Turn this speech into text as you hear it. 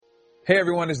Hey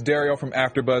everyone, it's Dario from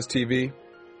AfterBuzz TV.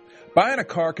 Buying a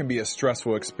car can be a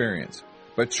stressful experience,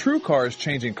 but TrueCar is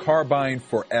changing car buying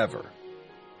forever.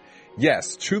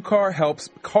 Yes, TrueCar helps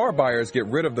car buyers get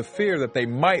rid of the fear that they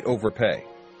might overpay.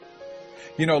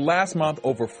 You know, last month,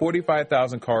 over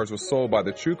 45,000 cars were sold by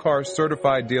the TrueCar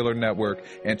Certified Dealer Network,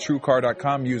 and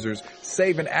TrueCar.com users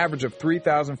save an average of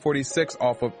 $3,046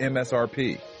 off of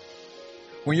MSRP.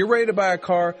 When you're ready to buy a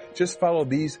car, just follow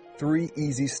these 3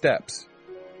 easy steps.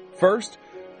 First,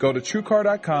 go to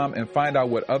TrueCar.com and find out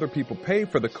what other people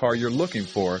paid for the car you're looking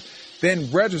for.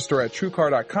 Then register at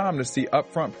TrueCar.com to see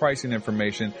upfront pricing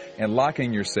information and lock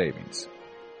in your savings.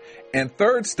 And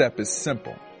third step is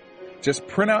simple. Just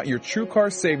print out your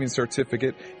TrueCar savings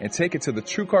certificate and take it to the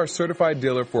TrueCar certified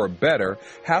dealer for a better,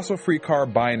 hassle-free car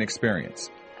buying experience.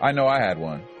 I know I had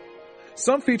one.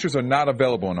 Some features are not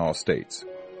available in all states.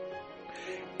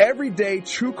 Every day,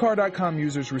 TrueCar.com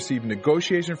users receive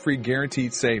negotiation-free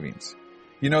guaranteed savings.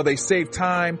 You know, they save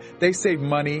time, they save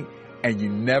money, and you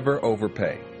never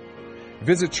overpay.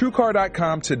 Visit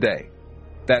TrueCar.com today.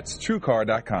 That's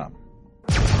TrueCar.com.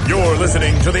 You're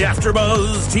listening to the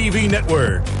AfterBuzz TV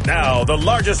Network, now the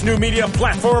largest new media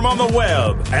platform on the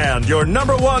web, and your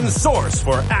number one source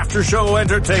for after-show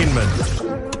entertainment.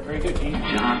 Very good, Dean.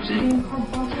 Johnson.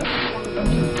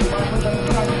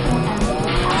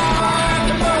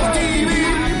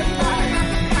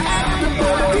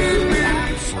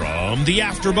 From the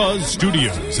AfterBuzz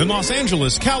Studios in Los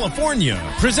Angeles, California,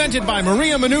 presented by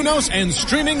Maria Menounos and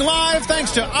streaming live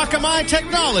thanks to Akamai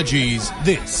Technologies,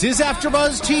 this is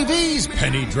AfterBuzz TV's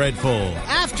Penny Dreadful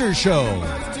After Show.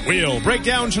 We'll break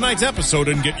down tonight's episode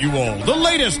and get you all the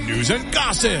latest news and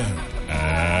gossip.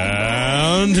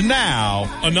 And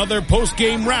now, another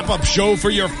post-game wrap-up show for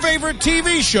your favorite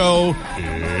TV show.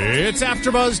 It's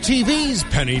AfterBuzz TV's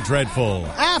Penny Dreadful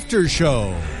After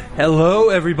Show. Hello,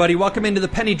 everybody. Welcome into the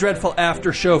Penny Dreadful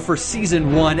After Show for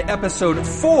Season 1, Episode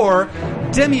 4,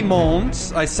 Demi-Monde.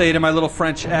 I say it in my little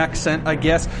French accent, I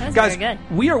guess. That's Guys, very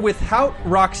good. we are without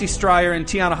Roxy Stryer and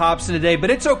Tiana Hobson today, but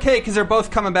it's okay because they're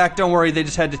both coming back. Don't worry, they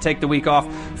just had to take the week off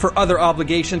for other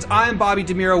obligations. I am Bobby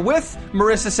DeMuro with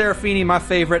Marissa Serafini, my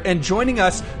favorite, and joining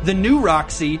us, the new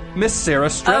Roxy, Miss Sarah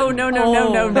Stretton. Oh, no,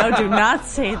 do not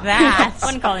say that. I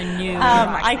wouldn't call it new.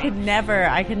 I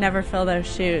could never fill those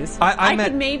shoes. I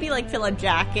could maybe fill a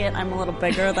jacket. I'm a little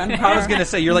bigger than her. I was going to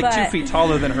say, you're like 2 but- feet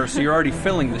taller than her, so you're already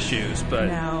filling the shoes, but...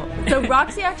 No. So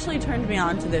Roxy actually turned me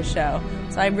on to this show,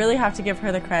 so I really have to give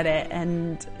her the credit,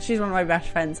 and she's one of my best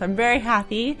friends, so I'm very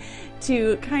happy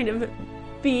to kind of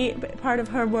be part of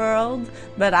her world,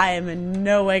 but I am in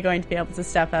no way going to be able to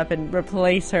step up and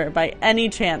replace her by any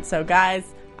chance. So guys,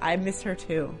 I miss her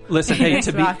too. Listen, hey, Miss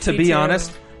to Roxy be too.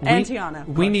 honest... And Tiana.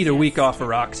 We need a week off of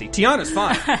Roxy. Tiana's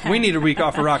fine. We need a week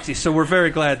off of Roxy, so we're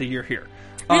very glad that you're here.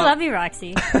 We love you,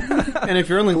 Roxy. And if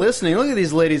you're only listening, look at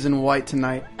these ladies in white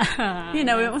tonight. We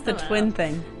went with the twin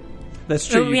thing. That's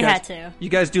true. We had to. You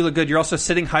guys do look good. You're also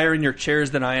sitting higher in your chairs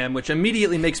than I am, which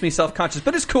immediately makes me self-conscious,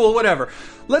 but it's cool, whatever.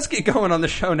 Let's get going on the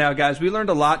show now, guys. We learned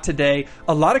a lot today.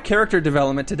 A lot of character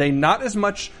development today. Not as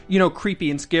much,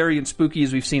 creepy and scary and spooky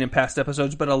as we've seen in past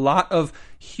episodes, but a lot of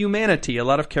humanity, a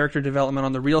lot of character development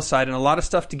on the real side, and a lot of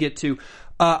stuff to get to.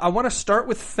 I want to start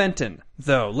with Fenton,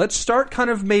 though. Let's start kind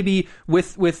of maybe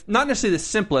with not necessarily the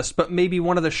simplest, but maybe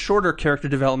one of the shorter character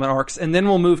development arcs, and then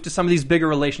we'll move to some of these bigger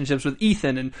relationships with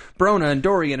Ethan and Brona and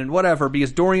Dorian and whatever,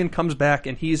 because Dorian comes back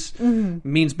and he's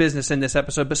means business in this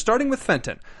episode. But starting with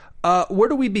Fenton, where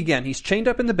do we begin? He's chained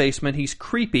up in the basement. He's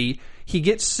creepy. He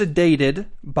gets sedated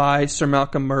by Sir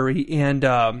Malcolm Murray and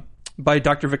by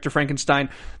Dr. Victor Frankenstein.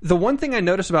 The one thing I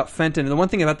notice about Fenton, and the one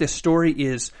thing about this story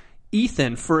is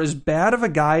Ethan, for as bad of a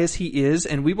guy as he is,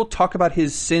 and we will talk about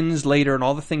his sins later and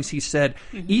all the things he said,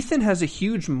 Ethan has a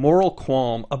huge moral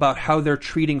qualm about how they're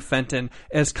treating Fenton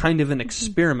as kind of an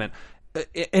experiment.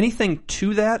 Anything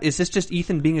to that? Is this just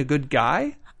Ethan being a good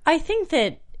guy? I think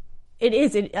that it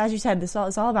is. As you said, this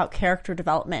is all about character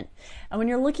development. And when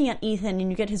you're looking at Ethan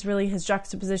and you get his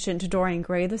juxtaposition to Dorian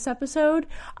Gray this episode,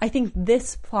 I think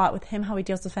this plot with him, how he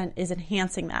deals with Fenton, is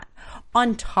enhancing that.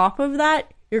 On top of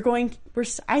that,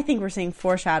 I think we're seeing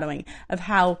foreshadowing of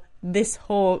how this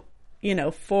whole,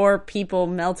 4 people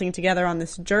melting together on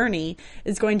this journey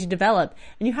is going to develop.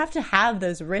 And you have to have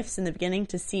those riffs in the beginning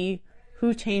to see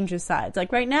who changes sides.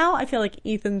 Like right now, I feel like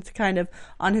Ethan's kind of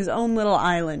on his own little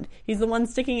island. He's the one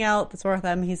sticking out that's worth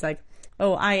him. He's like,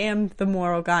 oh, I am the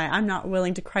moral guy. I'm not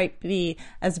willing to quite be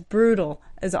as brutal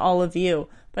as all of you.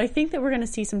 But I think that we're going to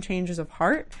see some changes of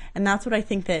heart. And that's what I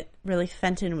think that really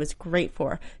Fenton was great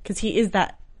for. Because he is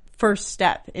that first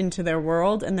step into their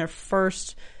world and their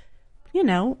first,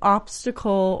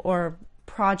 obstacle or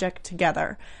project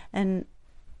together. And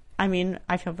I mean,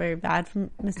 I feel very bad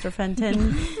for Mr.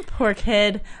 Fenton. Poor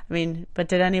kid. I mean, but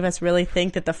did any of us really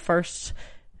think that the first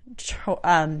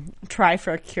try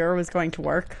for a cure was going to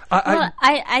work?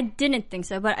 I didn't think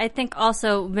so, but I think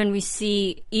also when we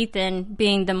see Ethan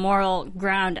being the moral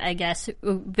ground, I guess,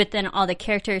 within all the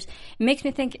characters, it makes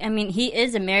me think, I mean, he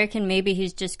is American. Maybe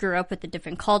he's just grew up with a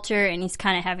different culture and he's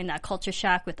kind of having that culture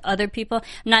shock with other people.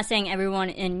 I'm not saying everyone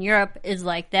in Europe is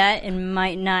like that and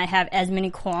might not have as many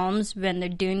qualms when they're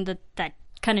doing that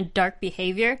kind of dark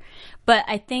behavior, but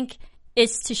I think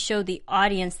it's to show the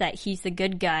audience that he's the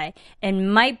good guy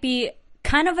and might be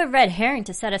kind of a red herring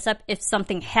to set us up if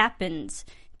something happens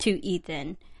to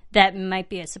Ethan that might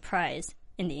be a surprise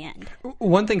in the end.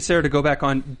 One thing, Sarah, to go back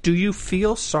on, do you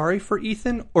feel sorry for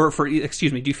Ethan do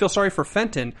you feel sorry for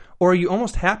Fenton, or are you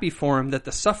almost happy for him that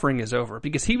the suffering is over?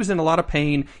 Because he was in a lot of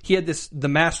pain. He had the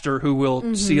master who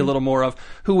we'll see a little more of,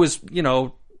 who was,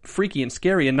 freaky and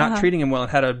scary and not treating him well and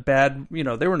had a bad, they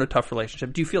were in a tough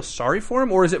relationship. Do you feel sorry for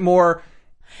him, or is it more...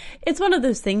 It's one of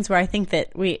those things where I think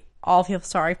that we all feel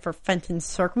sorry for Fenton's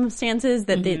circumstances,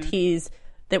 that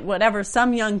that whatever,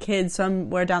 some young kid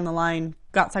somewhere down the line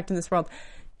got sucked in this world.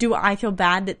 Do I feel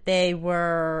bad that they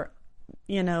were,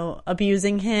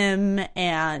 abusing him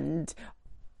and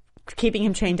keeping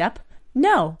him chained up?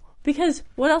 No, because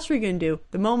what else are you going to do?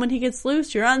 The moment he gets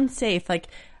loose, you're unsafe. Like,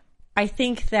 I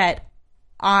think that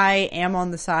I am on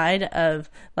the side of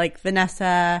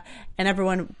Vanessa and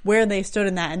everyone where they stood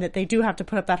in that, and that they do have to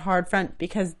put up that hard front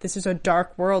because this is a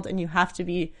dark world and you have to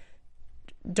be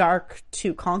dark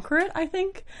to conquer it, I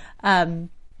think.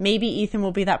 Maybe Ethan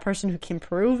will be that person who can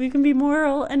prove you can be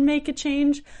moral and make a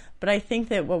change. But I think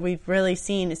that what we've really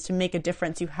seen is to make a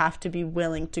difference, you have to be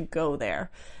willing to go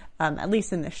there, at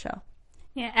least in this show.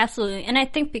 Yeah, absolutely. And I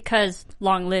think because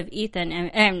long live Ethan,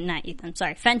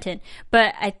 Fenton,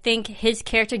 but I think his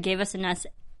character gave us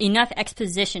enough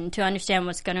exposition to understand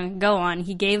what's going to go on.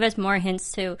 He gave us more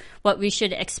hints to what we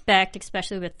should expect,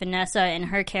 especially with Vanessa and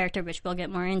her character, which we'll get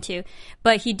more into.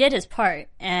 But he did his part,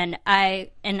 and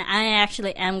I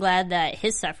actually am glad that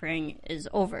his suffering is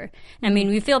over. I mean,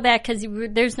 we feel bad because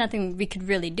there's nothing we could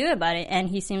really do about it, and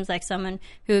he seems like someone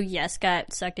who, yes,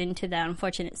 got sucked into that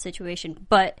unfortunate situation,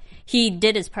 but he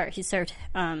did his part. He served,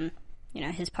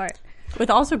 his part. With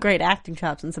also great acting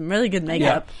chops and some really good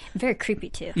makeup. Yeah. Very creepy,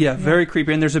 too. Yeah, very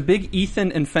creepy. And there's a big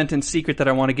Ethan and Fenton secret that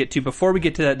I want to get to. Before we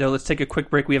get to that, though, let's take a quick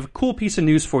break. We have a cool piece of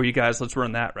news for you guys. Let's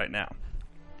run that right now.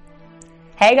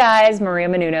 Hey guys, Maria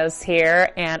Menounos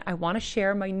here, and I want to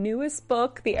share my newest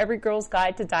book, The Every Girl's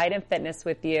Guide to Diet and Fitness,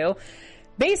 with you.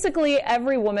 Basically,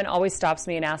 every woman always stops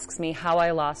me and asks me how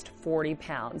I lost 40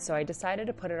 pounds. So I decided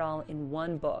to put it all in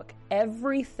one book.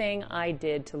 Everything I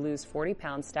did to lose 40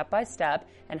 pounds step by step,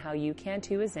 and how you can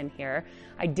too, is in here.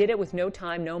 I did it with no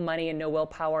time, no money, and no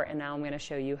willpower, and now I'm going to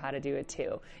show you how to do it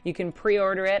too. You can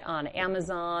pre-order it on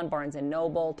Amazon, Barnes &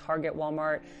 Noble, Target,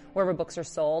 Walmart, wherever books are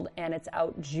sold, and it's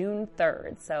out June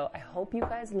 3rd. So I hope you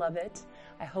guys love it.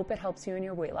 I hope it helps you in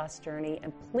your weight loss journey.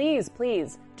 And please,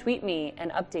 please tweet me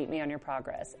and update me on your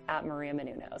progress at Maria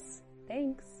Menounos.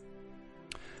 Thanks.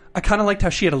 I kind of liked how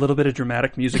she had a little bit of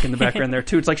dramatic music in the background there,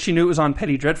 too. It's like she knew it was on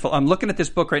Petty Dreadful. I'm looking at this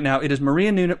book right now. It is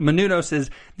Maria Menounos'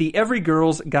 The Every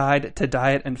Girl's Guide to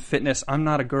Diet and Fitness. I'm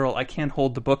not a girl. I can't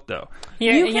hold the book, though.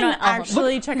 You can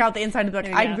actually check out the inside of the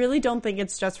book. I really don't think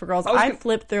it's just for girls. I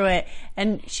flipped through it,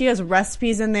 and she has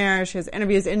recipes in there. She has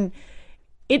interviews, and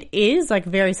it is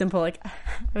very simple. It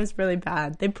was really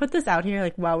bad. They put this out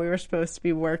here while we were supposed to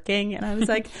be working, and I was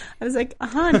like,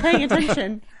 I'm paying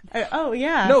attention. Oh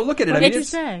yeah. No, look at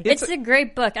it. It's a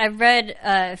great book. I've read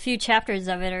a few chapters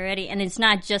of it already, and it's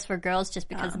not just for girls, just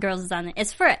because girls is on it.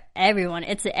 It's for everyone.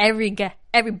 It's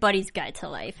everybody's guide to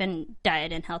life and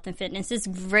diet and health and fitness. It's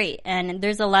great, and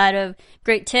there's a lot of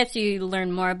great tips. You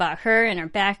learn more about her and her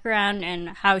background and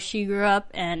how she grew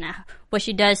up and what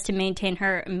she does to maintain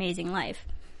her amazing life.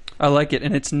 I like it,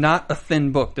 and it's not a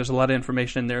thin book. There's a lot of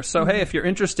information in there. So, hey, if you're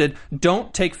interested,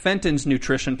 don't take Fenton's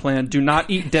nutrition plan. Do not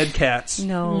eat dead cats.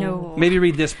 No. Maybe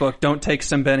read this book. Don't take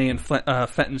Simbeni and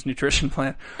Fenton's nutrition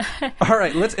plan. All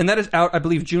right, and that is out, I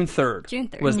believe, June 3rd. June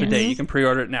 3rd. Was the date. You can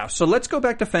pre-order it now. So let's go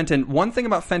back to Fenton. One thing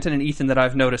about Fenton and Ethan that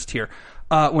I've noticed here.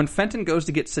 When Fenton goes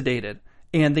to get sedated,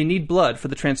 and they need blood for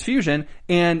the transfusion,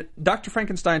 and Dr.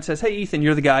 Frankenstein says, hey, Ethan,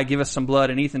 you're the guy. Give us some blood.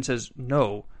 And Ethan says,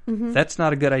 no, that's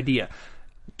not a good idea.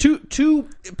 Two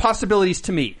possibilities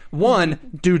to me. One,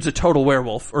 dude's a total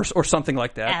werewolf or something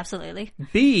like that. Absolutely.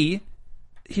 B,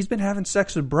 he's been having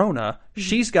sex with Brona.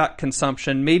 She's got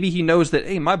consumption. Maybe he knows that,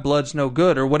 hey, my blood's no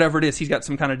good or whatever it is. He's got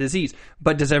some kind of disease.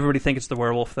 But does everybody think it's the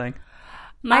werewolf thing?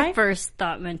 My first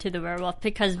thought went to the werewolf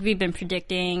because we've been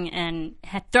predicting and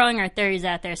throwing our theories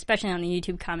out there, especially on the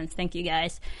YouTube comments. Thank you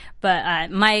guys.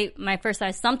 But my first thought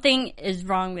is something is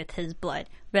wrong with his blood,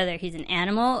 whether he's an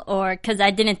animal or because I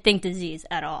didn't think disease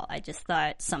at all. I just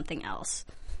thought something else.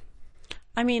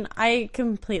 I mean, I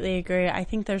completely agree. I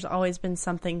think there's always been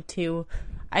something to...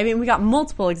 I mean, we got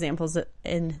multiple examples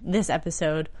in this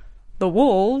episode. The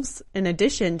wolves, in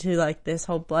addition to like this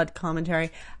whole blood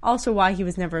commentary, also why he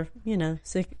was never,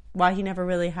 sick, why he never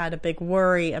really had a big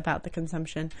worry about the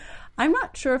consumption. I'm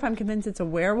not sure if I'm convinced it's a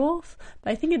werewolf,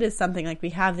 but I think it is something like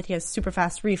we have that he has super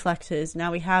fast reflexes.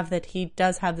 Now we have that he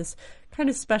does have this kind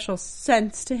of special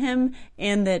sense to him,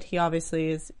 and that he obviously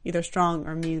is either strong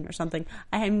or immune or something.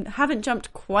 I haven't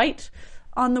jumped quite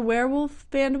on the werewolf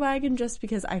bandwagon just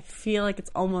because I feel like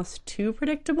it's almost too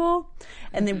predictable.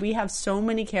 And then we have so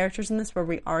many characters in this where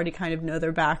we already kind of know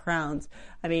their backgrounds.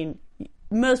 I mean,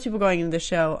 most people going into the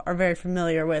show are very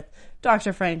familiar with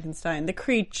Dr. Frankenstein, The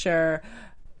Creature,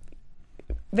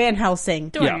 Van Helsing,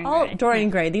 Dorian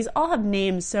Gray. These all have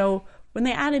names, so when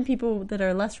they add in people that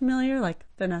are less familiar, like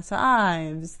Vanessa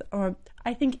Ives, or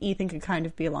I think Ethan could kind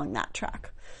of be along that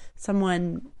track.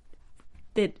 Someone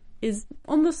that is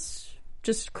almost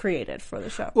just created for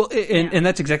the show. Well, and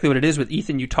that's exactly what it is with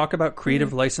Ethan. You talk about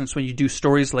creative license when you do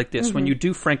stories like this, when you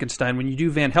do Frankenstein, when you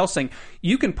do Van Helsing,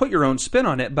 you can put your own spin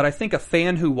on it, but I think a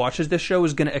fan who watches this show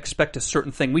is going to expect a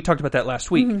certain thing. We talked about that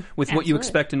last week with what you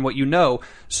expect and what you know.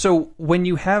 So when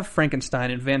you have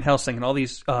Frankenstein and Van Helsing and all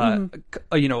these,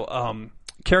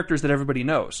 characters that everybody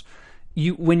knows,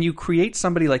 when you create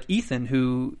somebody like Ethan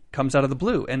who comes out of the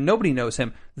blue and nobody knows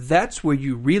him, that's where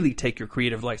you really take your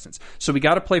creative license. So we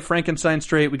got to play Frankenstein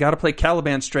straight, we got to play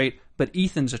Caliban straight, but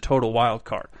Ethan's a total wild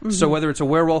card. So whether it's a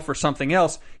werewolf or something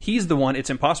else, he's the one it's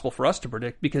impossible for us to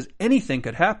predict because anything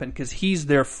could happen because he's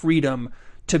their freedom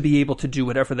to be able to do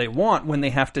whatever they want when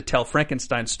they have to tell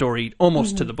Frankenstein's story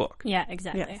almost to the book. Yeah,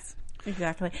 exactly. Yes,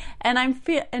 exactly. And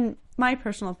and my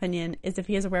personal opinion is if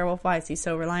he is a werewolf, why is he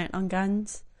so reliant on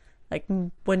guns? Like,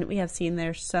 wouldn't we have seen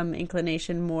there's some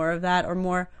inclination more of that or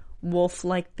more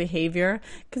wolf-like behavior?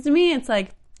 Because to me, it's like,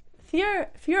 if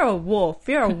you're a wolf, if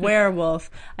you're a werewolf,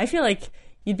 I feel like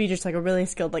you'd be just like a really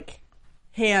skilled, like,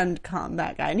 hand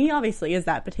combat guy. And he obviously is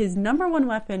that, but his number one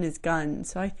weapon is guns.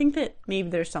 So I think that maybe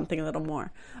there's something a little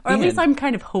more. Or at least I'm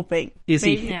kind of hoping. Is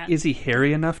he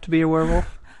hairy enough to be a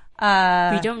werewolf? We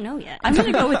don't know yet. I'm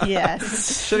going to go with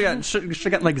yes. Should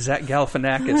have gotten like Zach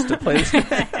Galifianakis to play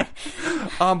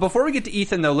this. Before we get to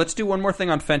Ethan, though, let's do one more thing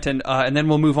on Fenton, and then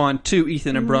we'll move on to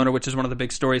Ethan and Brona, which is one of the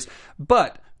big stories.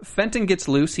 But Fenton gets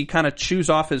loose. He kind of chews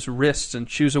off his wrists and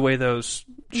chews away those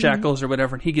shackles or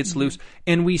whatever, and he gets loose.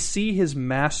 And we see his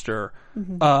master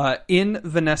in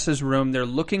Vanessa's room. They're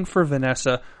looking for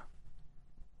Vanessa.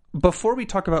 Before we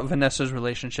talk about Vanessa's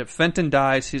relationship, Fenton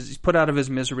dies. He's put out of his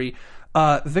misery.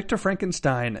 Victor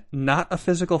Frankenstein, not a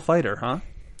physical fighter, huh?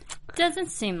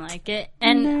 Doesn't seem like it.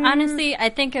 And honestly, I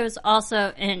think it was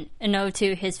also an ode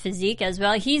to his physique as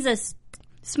well. He's a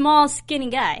small, skinny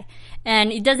guy.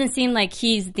 And it doesn't seem like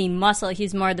he's the muscle.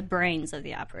 He's more the brains of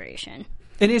the operation.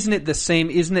 And isn't it the same?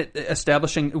 Isn't it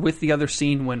establishing with the other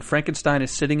scene when Frankenstein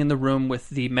is sitting in the room with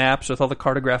the maps, with all the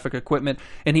cartographic equipment,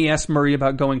 and he asks Murray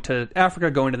about going to Africa,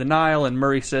 going to the Nile, and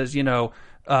Murray says,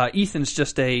 Ethan's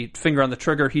just a finger on the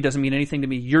trigger. He doesn't mean anything to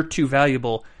me. You're too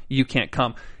valuable. You can't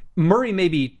come. Murray may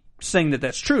be saying that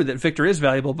that's true, that Victor is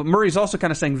valuable, but Murray's also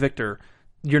kind of saying, Victor,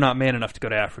 you're not man enough to go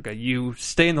to Africa. You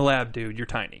stay in the lab, dude. You're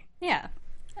tiny. Yeah.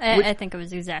 I think it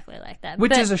was exactly like that.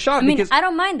 Which is a shock. I mean, because I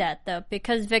don't mind that, though,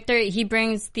 because Victor, he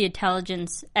brings the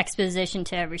intelligence exposition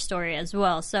to every story as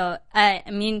well. So, I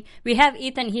mean, we have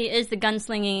Ethan. He is the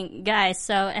gunslinging guy.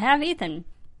 So, have Ethan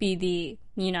be the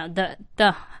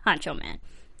honcho man.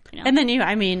 And then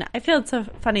I feel it's so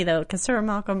funny, though, because Sir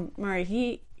Malcolm Murray,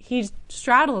 he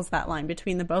straddles that line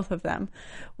between the both of them,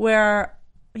 where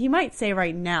he might say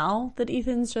right now that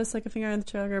Ethan's just like a finger on the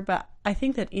trigger, but I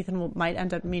think that Ethan might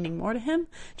end up meaning more to him,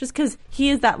 just because he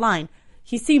is that line.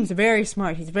 He seems very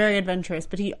smart, he's very adventurous,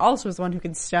 but he also is the one who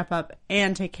can step up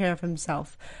and take care of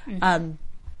himself.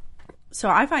 So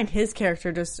I find his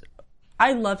character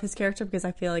I love his character because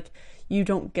I feel like you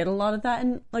don't get a lot of that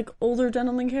in like older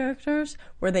gentleman characters,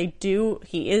 where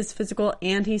he is physical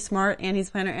and he's smart and he's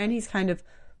a planner and he's kind of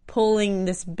pulling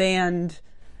this band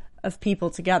of people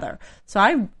together.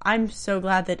 So I'm so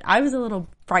glad that I was a little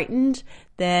frightened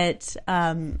that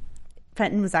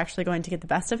Fenton was actually going to get the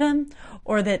best of him,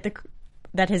 or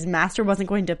that his master wasn't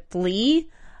going to flee.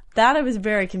 That I was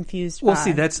very confused Well, by.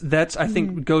 see, that's I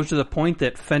think goes to the point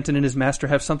that Fenton and his master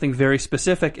have something very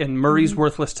specific, and Murray's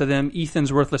worthless to them,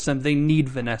 Ethan's worthless to them. They need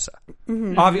Vanessa.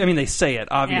 I mean, they say it,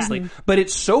 obviously, but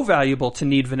it's so valuable to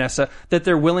need Vanessa that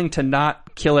they're willing to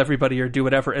not kill everybody or do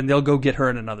whatever, and they'll go get her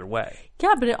in another way.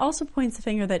 Yeah, but it also points the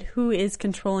finger that who is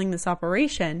controlling this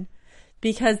operation,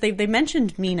 because they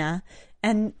mentioned Mina,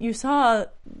 and you saw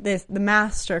the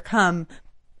master come,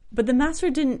 but the master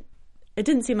didn't. It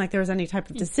didn't seem like there was any type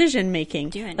of decision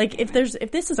making. Like if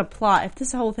this is a plot, if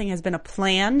this whole thing has been a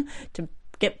plan to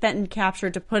get Fenton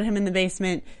captured, to put him in the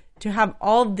basement, to have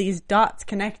all of these dots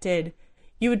connected,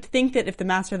 you would think that if the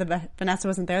master of the Vanessa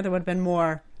wasn't there, there would have been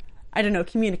more, I don't know,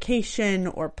 communication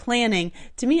or planning.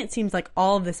 To me, it seems like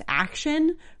all of this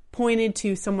action pointed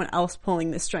to someone else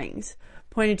pulling the strings,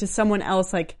 pointed to someone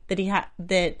else like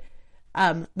that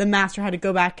the master had to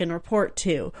go back and report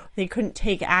to. They couldn't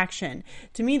take action.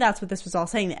 To me, that's what this was all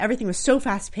saying, that everything was so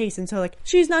fast paced and so like,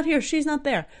 she's not here, she's not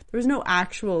there. There was no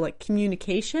actual like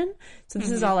communication. So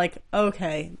this is all like,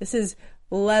 okay, this is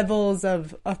levels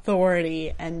of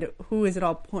authority and who is it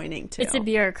all pointing to? It's a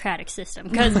bureaucratic system,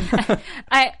 because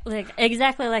I like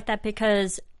exactly like that,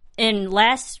 because in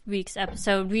last week's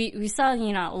episode we saw,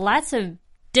 you know, lots of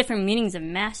different meanings of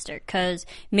master, because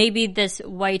maybe this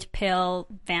white, pale,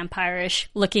 vampire-ish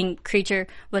looking creature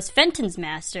was Fenton's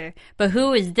master, but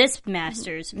who is this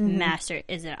master's master?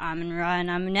 Is it Amun-Ra and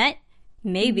Amunet?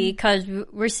 Maybe, because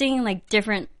we're seeing like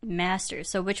different masters.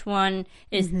 So which one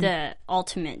is the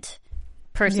ultimate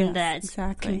person that's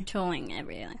controlling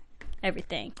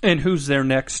everything? And who is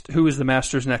the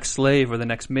master's next slave or the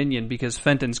next minion? Because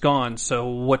Fenton's gone, so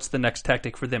what's the next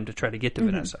tactic for them to try to get to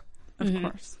Vanessa? Of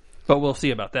course. But we'll see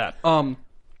about that.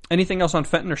 Anything else on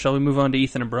Fenton, or shall we move on to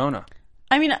Ethan and Brona?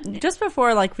 I mean, just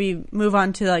before like we move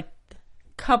on to like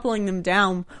coupling them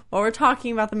down, while we're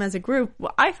talking about them as a group,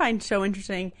 what I find so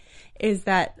interesting is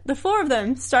that the four of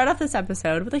them start off this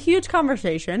episode with a huge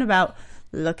conversation about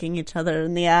looking each other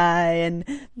in the eye and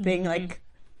being like,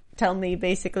 tell me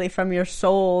basically from your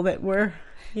soul that we're,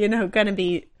 you know, going to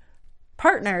be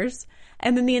partners.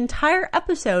 And then the entire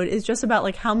episode is just about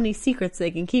like how many secrets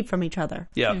they can keep from each other.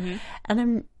 Yeah. And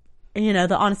then, you know,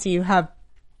 the honesty, you have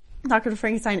Dr.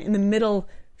 Frankenstein in the middle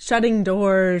shutting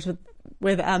doors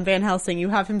with Van Helsing. You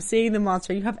have him seeing the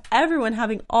monster. You have everyone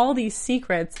having all these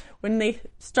secrets when they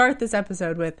start this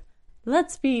episode with,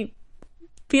 let's be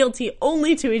fealty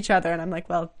only to each other. And I'm like,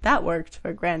 well, that worked for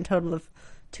a grand total of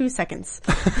 2 seconds.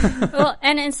 Well,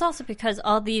 and it's also because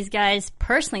all these guys,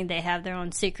 personally, they have their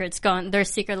own secrets going, their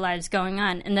secret lives going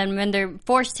on. And then when they're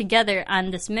forced together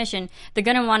on this mission, they're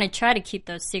going to want to try to keep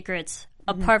those secrets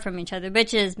apart from each other,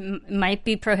 which is might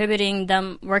be prohibiting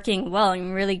them working well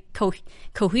and really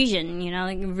cohesion, you know,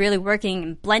 like really working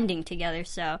and blending together.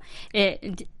 So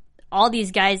all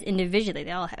these guys individually,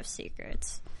 they all have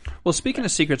secrets. Well, speaking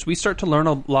of secrets, we start to learn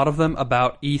a lot of them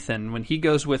about Ethan when he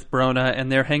goes with Brona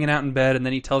and they're hanging out in bed and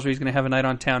then he tells her he's going to have a night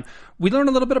on town. We learn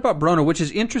a little bit about Brona, which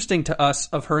is interesting to us,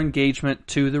 of her engagement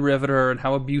to the Riveter and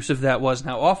how abusive that was and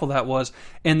how awful that was,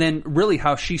 and then really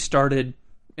how she started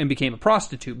and became a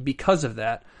prostitute because of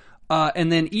that.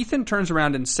 And then Ethan turns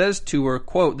around and says to her,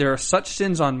 quote, "There are such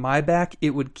sins on my back,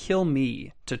 it would kill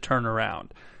me to turn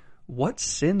around." What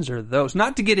sins are those?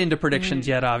 Not to get into predictions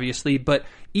yet, obviously, but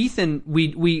Ethan,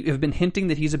 we have been hinting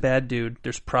that he's a bad dude.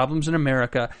 There's problems in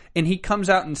America, and he comes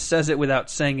out and says it without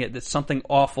saying it, that something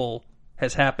awful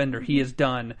has happened or he has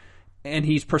done, and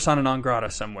he's persona non grata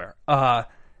somewhere.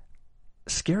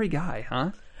 Scary guy,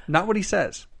 huh? Not what he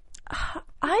says.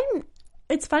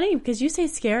 It's funny because you say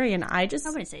scary, and I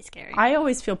wouldn't say scary. I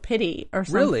always feel pity or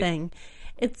something. Really?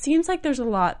 It seems like there's a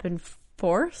lot been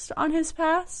forced on his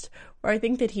past, where I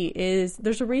think that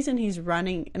there's a reason he's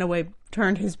running, in a way,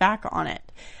 turned his back on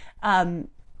it. And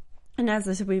as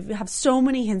I said, we have so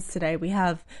many hints today. We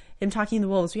have him talking to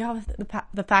the wolves. We have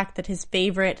the fact that his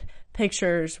favorite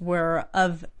pictures were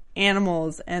of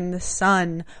animals and the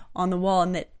sun on the wall,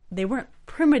 and that they weren't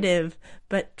primitive,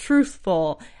 but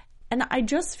truthful. And I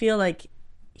just feel like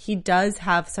he does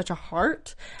have such a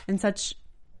heart and such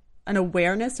an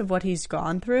awareness of what he's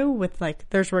gone through with, like,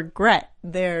 there's regret,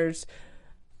 there's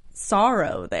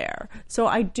sorrow there. So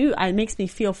it makes me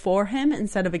feel for him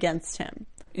instead of against him.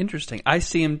 Interesting. I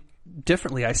see him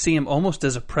differently. I see him almost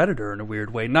as a predator in a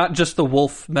weird way. Not just the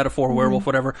wolf metaphor, werewolf,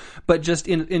 whatever, but just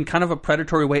in kind of a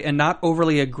predatory way, and not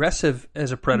overly aggressive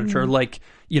as a predator, like,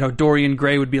 you know, Dorian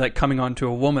Gray would be like coming on to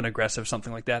a woman aggressive,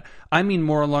 something like that. I mean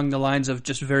more along the lines of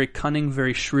just very cunning,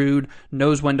 very shrewd,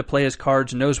 knows when to play his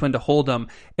cards, knows when to hold them,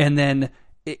 and then,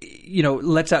 you know,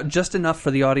 lets out just enough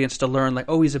for the audience to learn, like,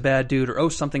 oh, he's a bad dude, or oh,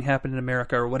 something happened in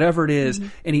America, or whatever it is.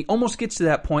 And he almost gets to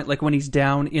that point, like when he's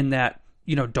down in that,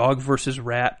 dog versus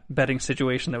rat betting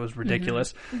situation that was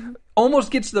ridiculous.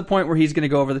 Almost gets to the point where he's going to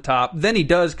go over the top. Then he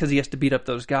does because he has to beat up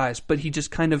those guys, but he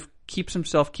just kind of keeps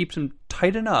him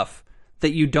tight enough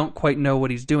that you don't quite know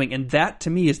what he's doing. And that, to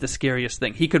me, is the scariest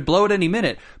thing. He could blow at any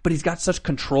minute, but he's got such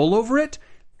control over it.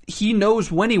 He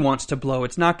knows when he wants to blow.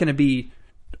 It's not going to be,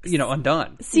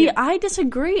 undone. See, I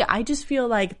disagree. I just feel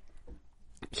like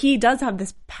he does have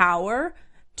this power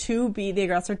to be the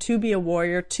aggressor, to be a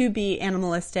warrior, to be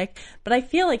animalistic. But I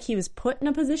feel like he was put in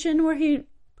a position where he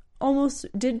almost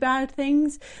did bad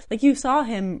things. Like, you saw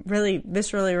him really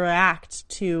viscerally react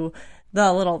to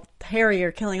the little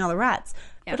terrier killing all the rats.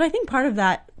 Yeah. But I think part of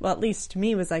that, well, at least to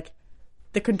me, was like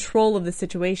the control of the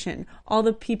situation, all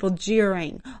the people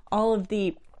jeering, all of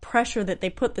the pressure that they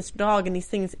put this dog and these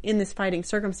things in this fighting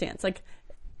circumstance. Like,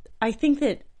 I think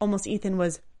that almost Ethan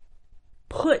was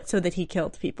put so that he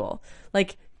killed people,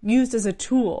 like used as a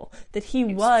tool, that he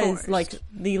was like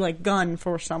the gun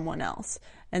for someone else.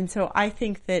 And so I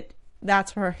think that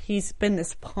that's where he's been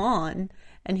this pawn,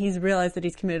 and he's realized that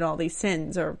he's committed all these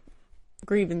sins or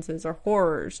grievances or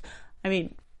horrors. I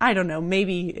mean, I don't know,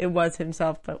 maybe it was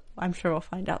himself, but I'm sure we'll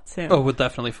find out soon. Oh, we'll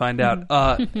definitely find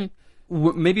out.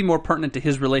 Maybe more pertinent to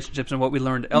his relationships and what we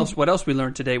learned what else we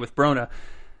learned today with Brona.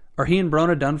 Are he and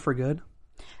Brona done for good?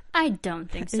 I don't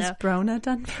think so. Is Brona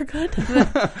done for good?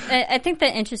 I think the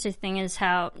interesting thing is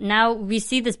how now we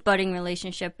see this budding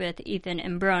relationship with Ethan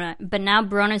and Brona, but now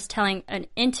Brona's telling an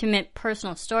intimate,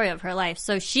 personal story of her life.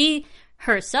 So she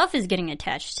herself is getting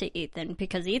attached to Ethan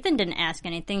because Ethan didn't ask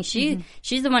anything. She's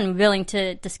the one willing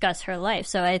to discuss her life.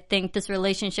 So I think this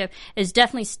relationship is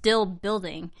definitely still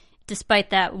building,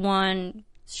 despite that one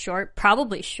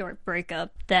probably short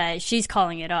breakup that she's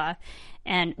calling it off.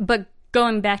 But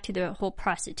going back to the whole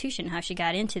prostitution, how she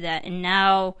got into that, and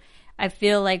now I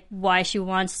feel like why she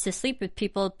wants to sleep with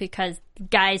people because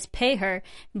guys pay her,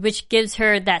 which gives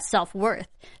her that self-worth.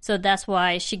 So that's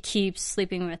why she keeps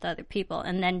sleeping with other people,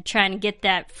 and then trying to get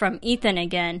that from Ethan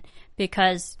again,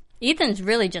 because Ethan's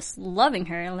really just loving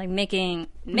her, like making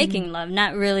love,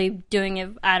 not really doing it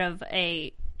out of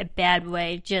a bad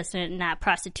way, just in not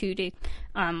prostituting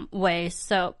way.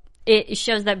 So it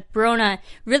shows that Brona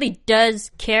really does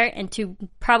care, and to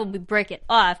probably break it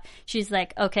off, she's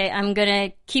like, okay, I'm going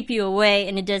to keep you away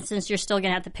in a distance. You're still going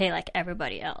to have to pay like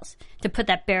everybody else, to put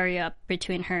that barrier up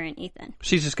between her and Ethan.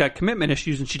 She's just got commitment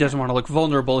issues, and she doesn't want to look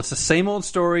vulnerable. It's the same old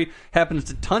story. Happens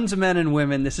to tons of men and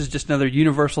women. This is just another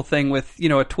universal thing with,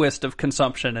 a twist of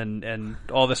consumption and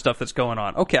all this stuff that's going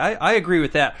on. Okay, I agree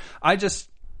with that.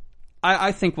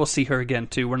 I think we'll see her again,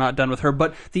 too. We're not done with her.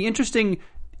 But the interesting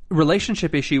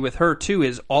relationship issue with her, too,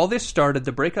 is all this started,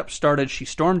 the breakup started, she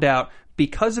stormed out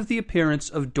because of the appearance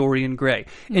of Dorian Gray.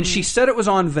 And she said it was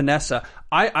on Vanessa.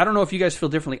 I don't know if you guys feel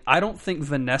differently. I don't think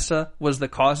Vanessa was the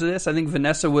cause of this. I think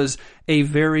Vanessa was a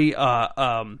very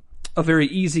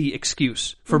easy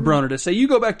excuse for Brona to say, you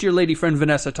go back to your lady friend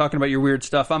Vanessa talking about your weird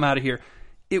stuff. I'm out of here.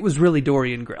 It was really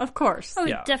Dorian Gray. Of course. Oh,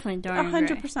 yeah. Definitely Dorian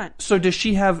 100%. Gray. So does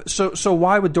she have... So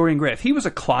why would Dorian Gray? If he was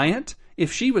a client,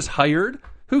 if she was hired,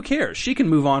 who cares? She can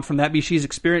move on from that. She's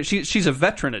experienced. She's a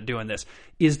veteran at doing this.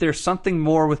 Is there something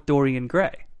more with Dorian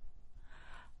Gray?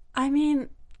 I mean,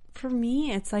 for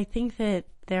me, I think that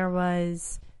there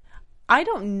was... I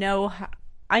don't know how...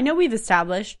 I know we've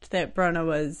established that Brona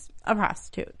was a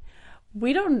prostitute.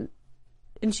 We don't...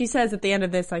 And she says at the end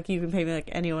of this, like, you can pay me like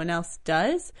anyone else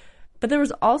does. But there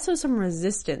was also some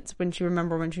resistance when she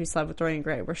slept with Dorian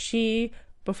Gray, where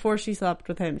before she slept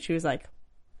with him, she was like,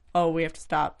 oh, we have to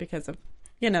stop because of,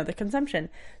 the consumption.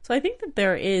 So I think that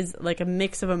there is like a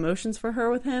mix of emotions for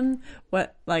her with him.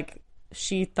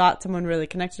 She thought someone really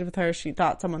connected with her. She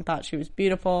thought someone thought she was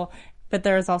beautiful. But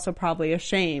there is also probably a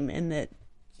shame in that,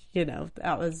 it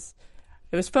was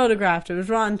photographed, it was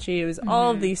raunchy, it was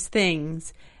all of these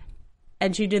things.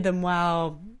 And she did them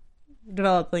while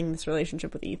developing this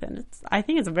relationship with Ethan. I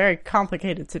think it's a very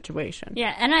complicated situation.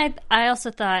 Yeah, and I also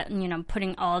thought,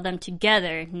 putting all of them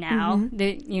together now,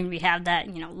 we have that,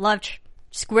 love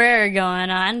square going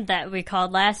on that we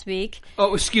called last week.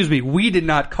 Oh, excuse me, we did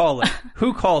not call it.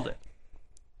 Who called it?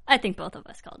 I think both of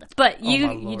us called it. But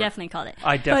you definitely called it.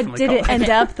 I definitely called it. But did it end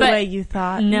up the way you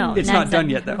thought? No. It's not done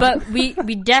yet, though. But we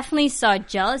definitely saw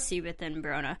jealousy within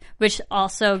Brona, which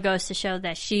also goes to show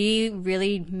that she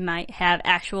really might have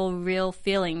actual real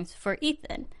feelings for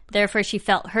Ethan. Therefore, she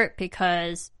felt hurt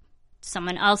because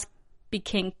someone else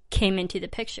came into the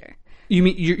picture. You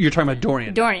mean you're talking about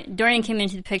Dorian? Dorian came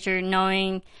into the picture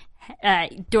knowing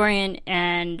Dorian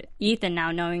and Ethan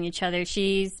now knowing each other.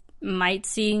 She's might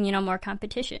see, more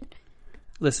competition.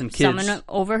 Listen, kids. Someone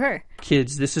over her.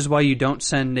 Kids, this is why you don't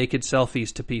send naked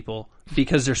selfies to people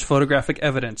because there's photographic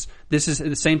evidence. This is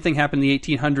the same thing happened in the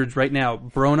 1800s right now.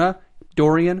 Brona,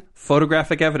 Dorian,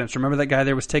 photographic evidence. Remember that guy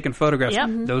there was taking photographs? Yep.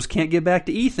 Those can't get back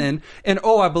to Ethan. And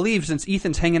I believe since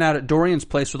Ethan's hanging out at Dorian's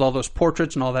place with all those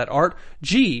portraits and all that art,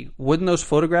 wouldn't those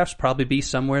photographs probably be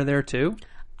somewhere there too?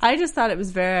 I just thought it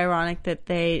was very ironic that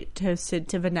they toasted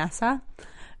to Vanessa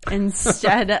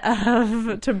instead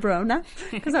of to Brona.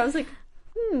 Because I was like,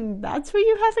 that's what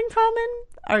you have in common?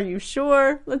 Are you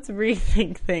sure? Let's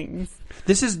rethink things.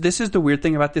 This is the weird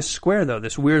thing about this square, though.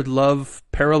 This weird love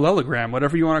parallelogram,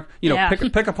 whatever you want to,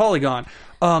 pick a polygon.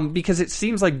 Because it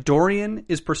seems like Dorian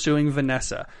is pursuing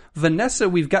Vanessa. Vanessa,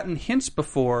 we've gotten hints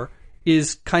before,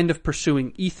 is kind of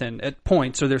pursuing Ethan at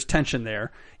points, so there's tension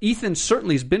there. Ethan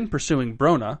certainly has been pursuing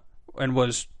Brona and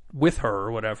was with her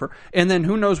or whatever. And then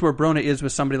who knows where Brona is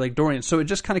with somebody like Dorian. So it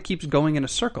just kind of keeps going in a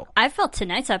circle. I felt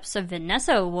tonight's episode,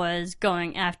 Vanessa was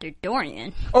going after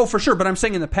Dorian. Oh, for sure. But I'm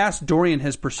saying in the past, Dorian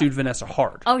has pursued Vanessa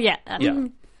hard. Oh, yeah.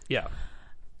 Yeah.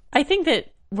 I think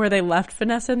that where they left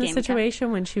Vanessa in the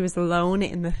situation when she was alone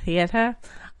in the theater,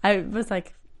 I was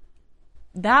like,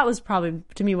 that was probably,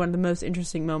 to me, one of the most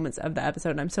interesting moments of the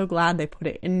episode. And I'm so glad they put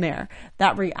it in there.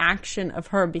 That reaction of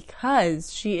her,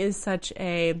 because she is such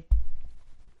a...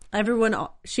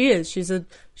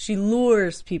 she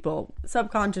lures people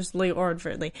subconsciously or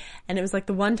overtly. And it was like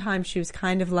the one time she was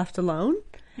kind of left alone.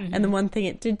 Mm-hmm. And the one thing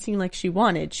it did seem like she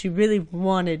really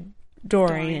wanted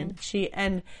Dorian.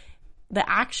 And the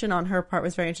action on her part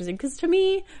was very interesting. Because to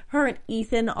me, her and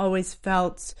Ethan always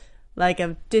felt like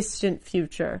a distant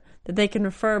future that they can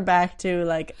refer back to,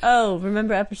 like, oh,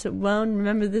 remember episode 1?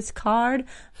 Remember this card?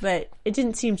 But it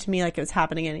didn't seem to me like it was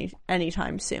happening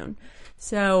anytime soon.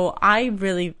 So I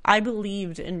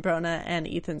believed in Brona and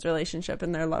Ethan's relationship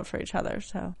and their love for each other.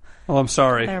 So, I'm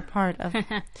sorry. They're part of.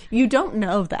 You don't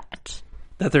know that.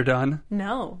 That they're done?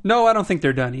 No, I don't think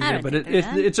they're done either. But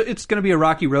it's going to be a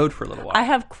rocky road for a little while. I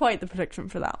have quite the prediction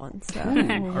for that one. So,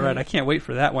 all right, I can't wait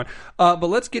for that one. But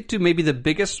let's get to maybe the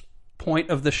biggest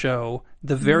point of the show,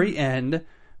 the very end,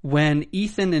 when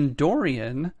Ethan and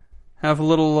Dorian have a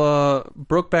little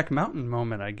Brokeback Mountain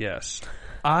moment, I guess.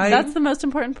 That's the most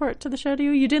important part to the show to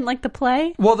you? You didn't like the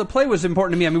play? Well, the play was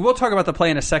important to me. I mean, we'll talk about the play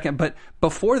in a second, but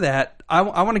before that, I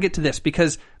want to get to this,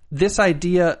 because this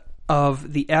idea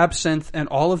of the absinthe and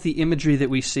all of the imagery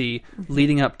that we see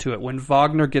leading up to it, when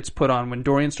Wagner gets put on, when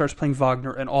Dorian starts playing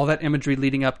Wagner, and all that imagery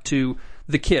leading up to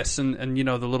the kiss and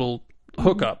the little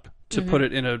hookup, to put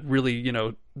it in a really,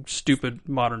 stupid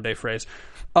modern-day phrase.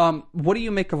 What do you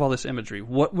make of all this imagery?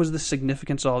 What was the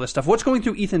significance of all this stuff? What's going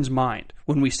through Ethan's mind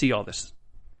when we see all this?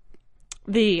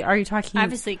 Are you talking...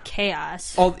 Obviously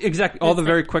chaos. All the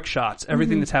very quick shots,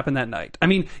 everything that's happened that night. I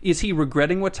mean, is he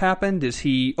regretting what's happened? Is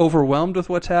he overwhelmed with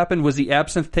what's happened? Was the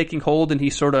absinthe taking hold and he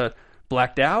sort of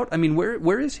blacked out? I mean,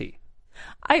 where is he?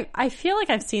 I feel like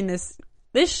I've seen this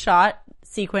shot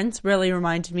sequence really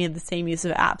reminded me of the same use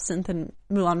of absinthe in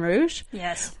Moulin Rouge.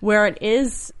 Yes. Where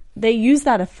they use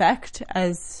that effect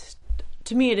as,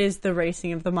 to me, it is the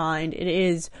racing of the mind. It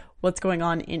is what's going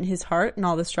on in his heart and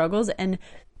all the struggles. And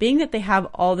being that they have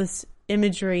all this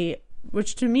imagery,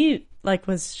 which to me,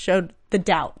 showed the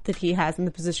doubt that he has in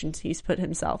the positions he's put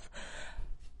himself,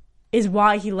 is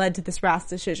why he led to this rash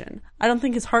decision. I don't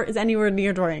think his heart is anywhere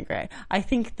near Dorian Gray. I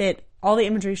think that all the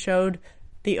imagery showed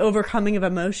the overcoming of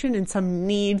emotion and some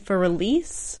need for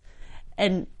release,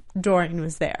 and Dorian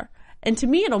was there. And to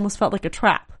me, it almost felt like a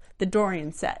trap that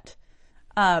Dorian set.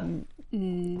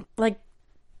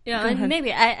 Yeah, and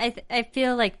maybe I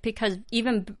feel like, because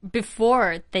even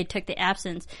before they took the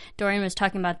absence, Dorian was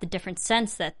talking about the different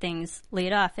scents that things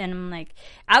lead off, and I'm like,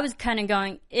 I was kind of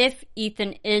going, if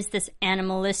Ethan is this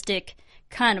animalistic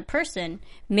kind of person,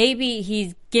 maybe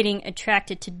he's getting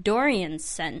attracted to Dorian's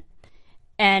scent,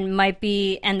 and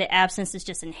the absence is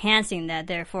just enhancing that,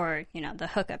 therefore, the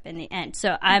hookup in the end.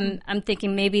 So I'm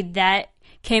thinking maybe that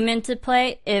came into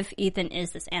play if Ethan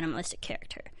is this animalistic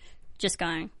character. Just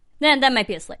going... Then that might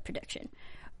be a slight prediction.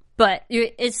 But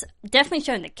it's definitely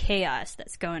showing the chaos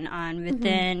that's going on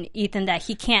within Ethan, that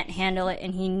he can't handle it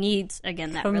and he needs,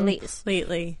 again, that release.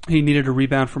 Completely. He needed a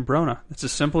rebound from Brona. It's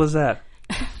as simple as that.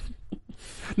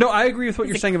 No, I agree with what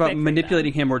you're saying about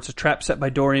manipulating him, or it's a trap set by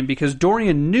Dorian, because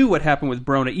Dorian knew what happened with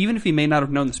Brona. Even if he may not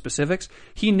have known the specifics,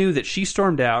 he knew that she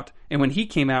stormed out, and when he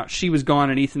came out, she was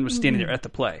gone and Ethan was standing there at the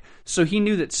play. So he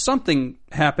knew that something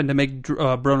happened to make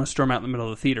Brona storm out in the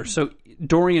middle of the theater. So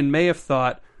Dorian may have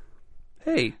thought,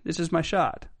 hey, this is my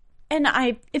shot. And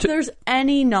if there's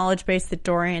any knowledge base that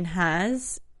Dorian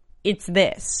has, it's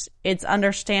this. It's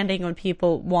understanding when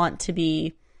people want to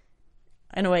be,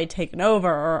 in a way, taken over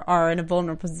or are in a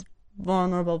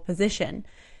vulnerable position,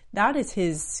 that is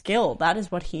his skill. That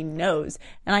is what he knows.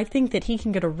 And I think that he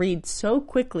can get a read so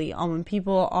quickly on when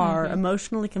people are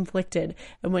emotionally conflicted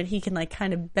and when he can like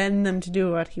kind of bend them to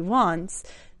do what he wants,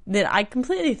 that I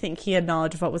completely think he had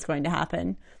knowledge of what was going to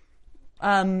happen.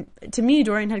 To me,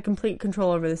 Dorian had complete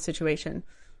control over this situation.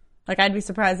 Like, I'd be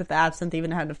surprised if the absinthe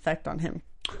even had an effect on him.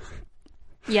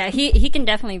 Yeah, he can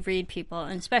definitely read people,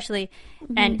 and especially,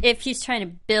 and if he's trying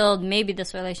to build maybe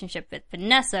this relationship with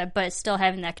Vanessa, but still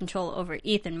having that control over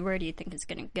Ethan, where do you think it's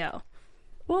going to go?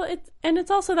 Well, it's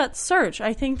also that search.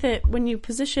 I think that when you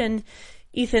position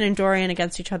Ethan and Dorian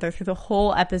against each other through the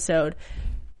whole episode,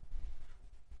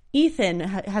 Ethan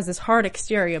has this hard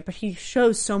exterior, but he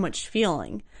shows so much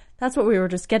feeling. That's what we were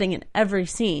just getting in every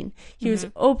scene. He was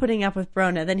opening up with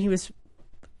Brona, then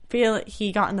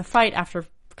he got in the fight after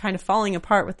kind of falling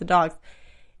apart with the dogs,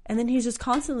 and then he's just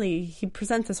constantly, he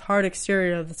presents this hard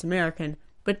exterior of this American,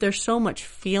 but there's so much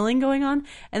feeling going on.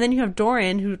 And then you have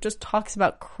Dorian, who just talks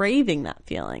about craving that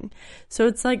feeling. So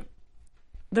it's like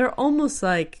they're almost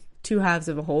like two halves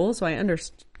of a whole. So I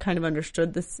kind of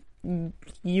understood this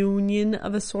union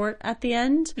of a sort at the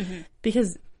end,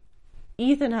 because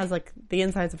Ethan has like the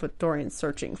insides of what Dorian's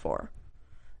searching for.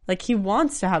 Like, he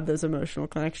wants to have those emotional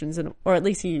connections, or at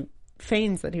least he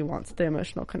feigns that he wants the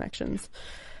emotional connections.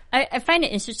 I find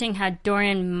it interesting how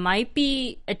Dorian might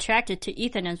be attracted to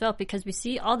Ethan as well, because we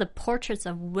see all the portraits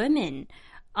of women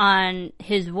on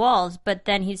his walls, but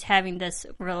then he's having this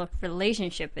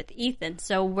relationship with Ethan.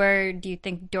 So where do you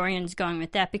think Dorian's going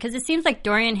with that? Because it seems like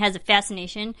Dorian has a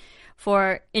fascination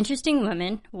for interesting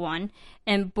women, one,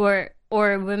 and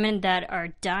or women that are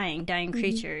dying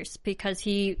creatures, because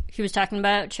he was talking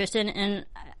about Tristan and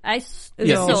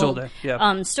Isolde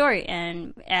story,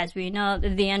 and as we know,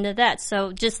 the end of that.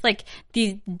 So just like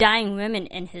these dying women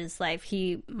in his life,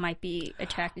 he might be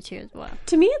attracted to as well.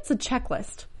 To me, it's a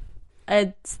checklist.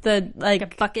 It's like a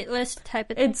bucket list type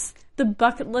of thing. It's the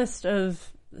bucket list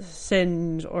of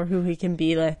sins or who he can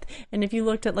be with. And if you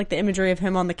looked at like the imagery of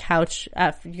him on the couch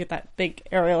after you get that big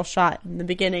aerial shot in the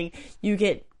beginning, you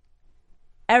get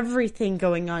everything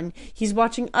going on. He's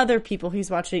watching other people.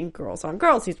 He's watching girls on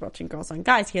girls. He's watching girls on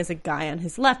guys. He has a guy on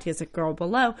his left. He has a girl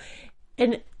below.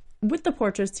 And with the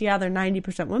portraits, yeah, they're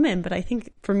 90% women. But I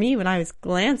think for me, when I was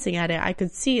glancing at it, I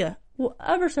could see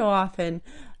ever so often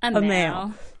a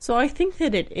male. So I think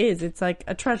that it's like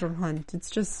a treasure hunt. It's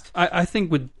just... I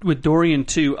think with Dorian,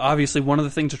 too, obviously one of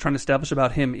the things they're trying to establish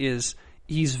about him is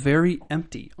he's very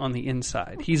empty on the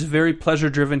inside. He's very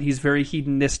pleasure-driven. He's very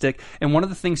hedonistic. And one of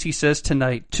the things he says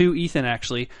tonight to Ethan,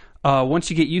 actually, once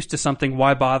you get used to something,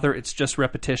 why bother? It's just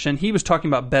repetition. He was talking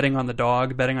about betting on the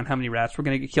dog, betting on how many rats were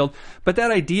going to get killed. But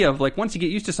that idea of, like, once you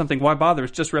get used to something, why bother?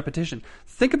 It's just repetition.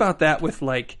 Think about that with,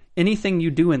 like, anything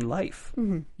you do in life.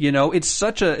 You know, it's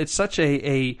such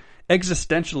a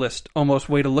existentialist almost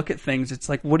way to look at things. It's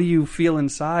like, what do you feel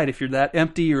inside if you're that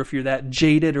empty or if you're that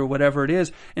jaded or whatever it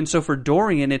is? And so for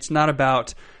Dorian, it's not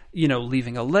about, you know,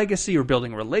 leaving a legacy or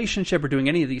building a relationship or doing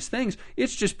any of these things.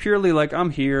 It's just purely like,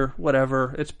 I'm here,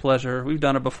 whatever, it's pleasure, we've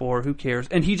done it before, who cares?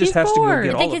 And he just has to go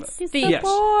get all of it. He's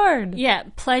bored. Yeah,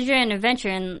 pleasure and adventure.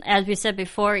 And as we said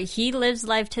before, he lives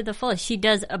life to the fullest. He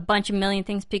does a bunch of million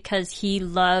things because he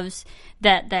loves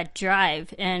that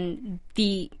drive and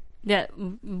the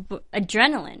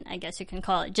adrenaline, I guess you can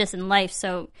call it, just in life.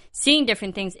 So seeing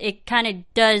different things, it kind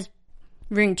of does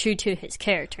ring true to his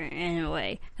character in a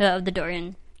way of the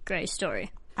Dorian Gray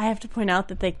story. I have to point out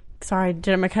that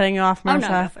am I cutting you off, Marsha? Oh, no,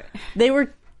 go for it. They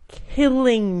were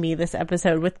killing me this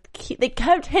episode they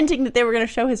kept hinting that they were going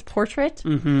to show his portrait.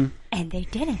 And they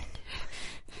didn't.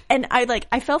 And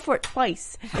I fell for it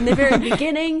twice. In the very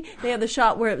beginning, they had the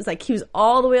shot where it was like he was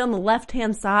all the way on the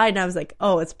left-hand side, and I was like,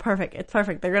 oh, it's perfect. It's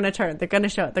perfect. They're going to turn. They're going to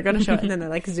show it. They're going to show it. And then they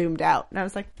like zoomed out. And I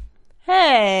was like,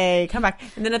 hey, come back.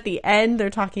 And then at the end, they're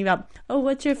talking about, oh,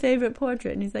 what's your favorite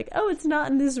portrait? And he's like, oh, it's not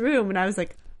in this room. And I was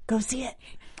like, go see it.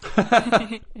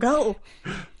 Go.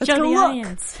 Let's Show go the look.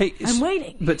 audience. Hey, I'm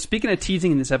waiting. But speaking of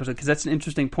teasing in this episode, because that's an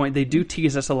interesting point, they do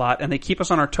tease us a lot, and they keep us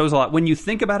on our toes a lot. When you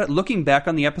think about it, looking back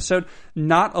on the episode,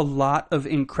 not a lot of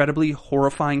incredibly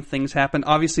horrifying things happened.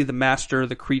 Obviously, the master,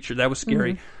 the creature, that was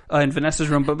scary in Vanessa's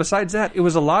room. But besides that, it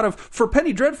was a lot of, for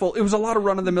Penny Dreadful, it was a lot of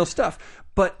run-of-the-mill stuff.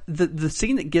 But the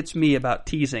scene that gets me about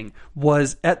teasing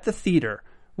was at the theater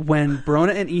when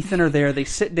Brona and Ethan are there, they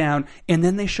sit down, and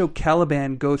then they show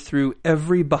Caliban go through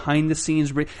every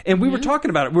behind-the-scenes... And we were talking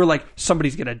about it. We were like,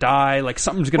 somebody's going to die, like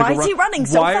something's going to go wrong. Why is he running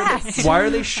so fast? Why are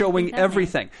they showing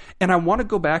everything? And I want to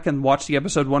go back and watch the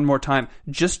episode one more time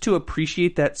just to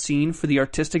appreciate that scene for the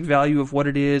artistic value of what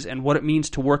it is and what it means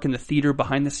to work in the theater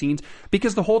behind the scenes.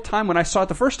 Because the whole time when I saw it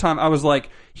the first time, I was like,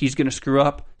 he's going to screw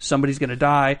up, somebody's going to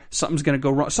die, something's going to go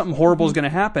wrong, something horrible is going to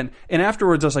happen. And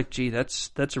afterwards, I was like, gee,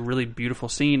 that's a really beautiful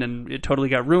scene. And it totally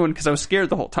got ruined because I was scared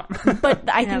the whole time. But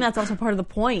I think that's also part of the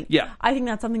point. Yeah. I think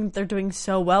that's something that they're doing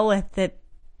so well with that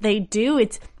they do.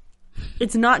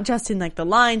 It's not just in like the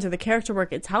lines or the character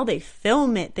work. It's how they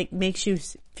film it that makes you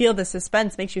feel the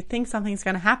suspense, makes you think something's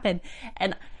going to happen.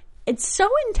 And it's so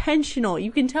intentional.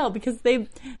 You can tell because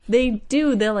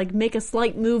they'll like make a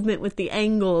slight movement with the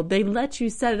angle. They let you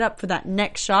set it up for that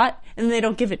next shot and then they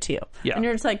don't give it to you. Yeah. And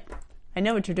you're just like, I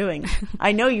know what you're doing.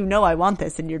 I know I want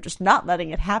this, and you're just not letting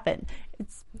it happen.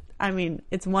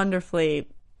 It's wonderfully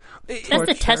That's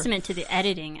a testament to the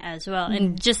editing as well,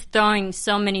 and just throwing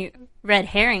so many red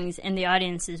herrings in the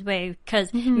audience's way, because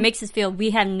it makes us feel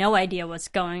we have no idea what's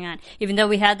going on, even though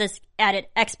we have this added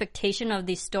expectation of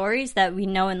these stories that we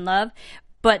know and love.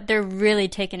 But they're really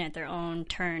taking it their own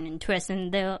turn and twist,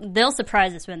 and they'll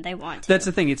surprise us when they want to. That's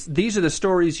the thing. These are the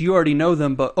stories, you already know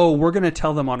them, but we're going to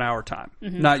tell them on our time,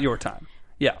 not your time.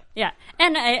 Yeah. Yeah.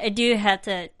 And I do have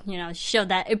to, show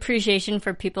that appreciation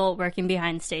for people working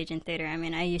behind stage in theater. I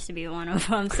mean, I used to be one of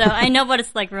them, so I know what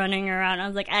it's like running around. I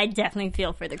was like, I definitely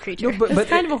feel for the creature. No, but it's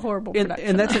kind of a horrible production.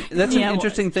 And that's an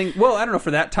interesting thing. Well, I don't know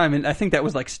for that time, and I think that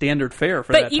was like standard fare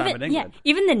for that time in England. Yeah,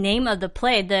 even the name of the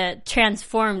play, the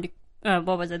transformed.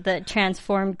 What was it? The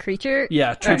transformed creature?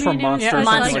 Yeah, transformed monster. Yeah,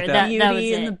 monster. Like that. That was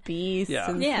Beauty and it. the Beast.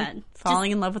 Yeah. And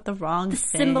falling in love with the wrong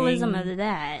thing. Symbolism of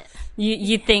that.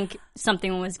 You think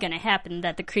something was going to happen,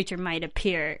 that the creature might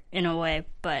appear in a way,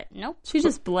 but nope. She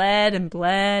just bled and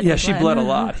bled. Yeah, and she bled a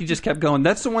lot. He just kept going.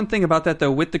 That's the one thing about that,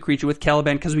 though, with the creature, with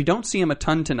Caliban, because we don't see him a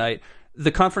ton tonight. The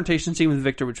confrontation scene with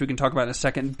Victor, which we can talk about in a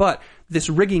second, but this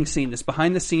rigging scene, this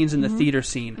behind the scenes in the theater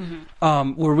scene,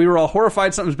 where we were all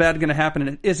horrified something's bad going to happen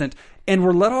and it isn't, and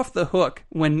we're let off the hook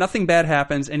when nothing bad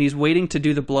happens and he's waiting to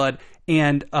do the blood,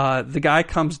 and the guy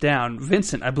comes down,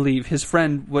 Vincent, I believe, his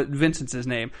friend, Vincent's his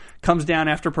name, comes down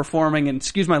after performing, and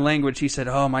excuse my language, he said,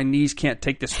 "Oh, my knees can't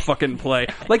take this fucking play."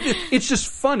 Like, it's just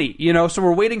funny, so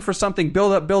we're waiting for something,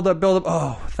 build up.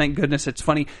 Oh, thank goodness it's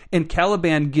funny. And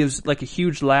Caliban gives like a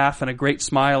huge laugh and a great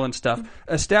smile and stuff,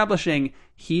 establishing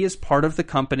he is part of the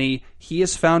company, he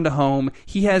has found a home,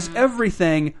 he has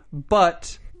everything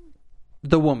but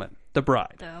the woman, the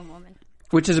bride. The woman.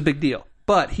 Which is a big deal.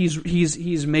 But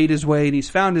he's made his way and he's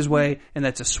found his way, and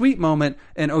that's a sweet moment,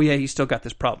 and oh yeah, he's still got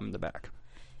this problem in the back.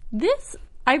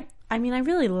 I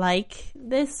really like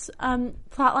this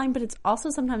plot line, but it's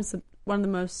also sometimes one of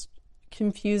the most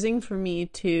confusing for me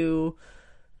to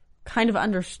kind of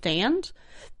understand,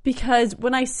 because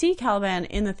when I see Caliban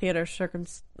in the theater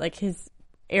like his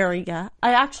area,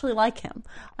 I actually like him.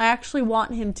 I actually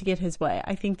want him to get his way.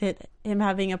 I think that him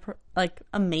having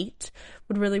a mate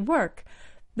would really work.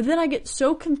 But then I get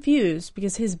so confused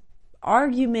because his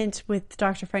argument with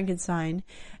Dr. Frankenstein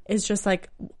is just like,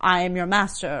 I am your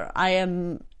master. I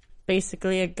am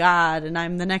basically a god, and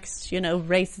I'm the next,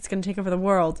 race that's going to take over the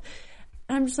world.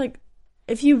 And I'm just like,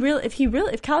 if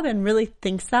Caliban really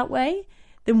thinks that way,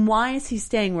 then why is he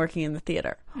staying working in the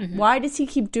theater? Mm-hmm. Why does he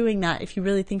keep doing that if he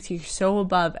really thinks he's so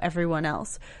above everyone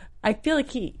else? I feel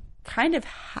like he kind of,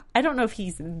 I don't know if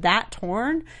he's that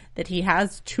torn that he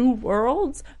has two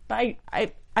worlds, but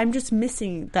I'm just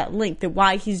missing that link, that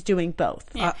why he's doing both.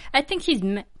 Yeah. I think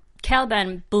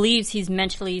Caliban believes he's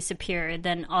mentally superior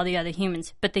than all the other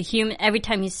humans, but every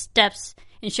time he steps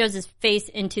and shows his face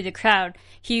into the crowd,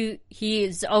 he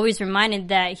is always reminded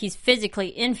that he's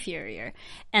physically inferior.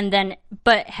 And then,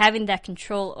 but having that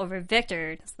control over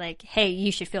Victor, it's like, hey,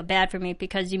 you should feel bad for me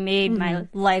because you made my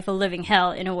life a living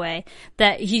hell, in a way,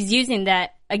 that he's using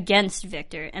that against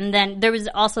Victor. And then there was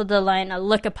also the line,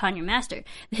 "Look upon your master,"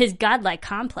 his godlike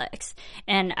complex.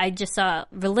 And I just saw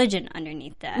religion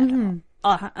underneath that,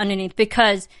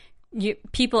 because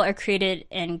people are created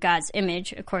in God's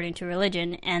image, according to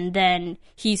religion, and then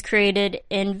he's created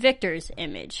in Victor's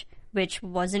image, which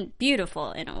wasn't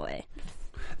beautiful in a way.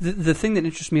 The thing that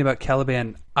interests me about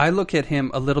Caliban, I look at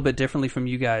him a little bit differently from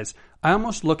you guys. I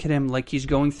almost look at him like he's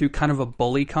going through kind of a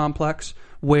bully complex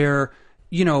where,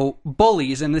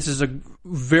 bullies, and this is a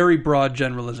very broad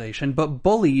generalization, but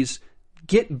bullies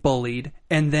get bullied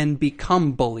and then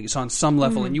become bullies on some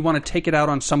level, and you want to take it out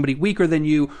on somebody weaker than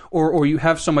you, or you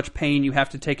have so much pain you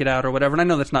have to take it out or whatever. And I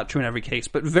know that's not true in every case,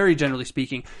 but very generally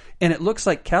speaking. And it looks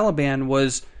like Caliban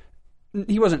was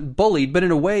he wasn't bullied, but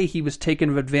in a way he was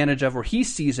taken advantage of, where he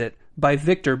sees it by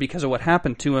Victor because of what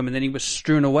happened to him, and then he was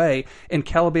strewn away, and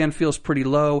Caliban feels pretty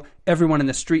low. Everyone in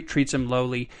the street treats him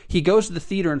lowly. He goes to the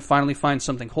theater and finally finds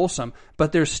something wholesome,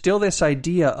 but there's still this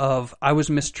idea of, I was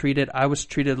mistreated, I was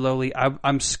treated lowly,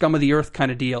 I'm scum of the earth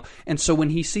kind of deal. And so when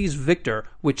he sees Victor,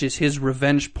 which is his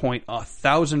revenge point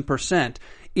 1,000%,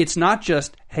 it's not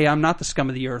just, hey, I'm not the scum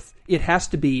of the earth. It has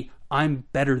to be, I'm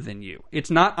better than you.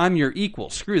 It's not, I'm your equal.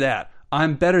 Screw that.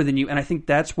 I'm better than you. And I think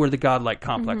that's where the godlike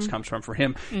complex comes from for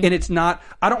him. And it's not,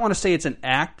 I don't want to say it's an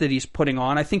act that he's putting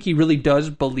on. I think he really does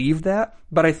believe that,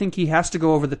 but I think he has to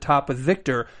go over the top with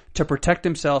Victor to protect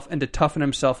himself and to toughen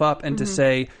himself up and to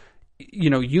say, you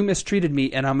know, you mistreated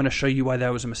me and I'm going to show you why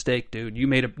that was a mistake, dude. You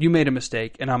made a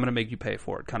mistake and I'm going to make you pay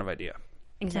for it, kind of idea.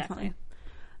 Exactly.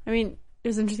 I mean, it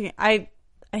was interesting. I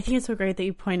think it's so great that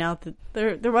you point out that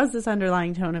there was this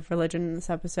underlying tone of religion in this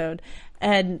episode,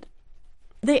 and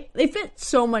they fit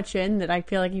so much in that I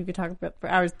feel like you could talk about for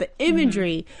hours. The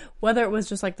imagery, whether it was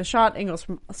just like the shot angles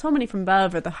from so many from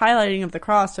above, or the highlighting of the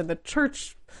cross, or the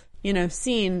church, you know,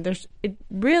 scene. It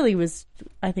really was,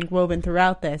 I think, woven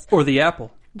throughout this. Or the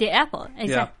apple. The apple,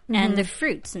 exactly, and the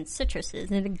fruits and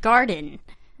citruses and the garden.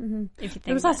 If you think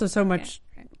There was also so much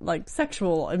like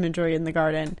sexual imagery in the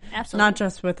garden, Absolutely. not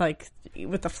just with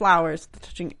the flowers,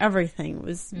 touching everything.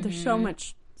 There's so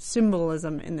much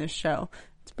symbolism in this show.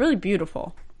 It's really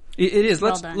beautiful. It is.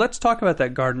 Well done. Let's talk about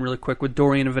that garden really quick with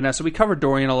Dorian and Vanessa. We covered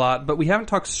Dorian a lot, but we haven't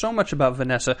talked so much about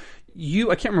Vanessa.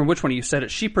 I can't remember which one of you said it.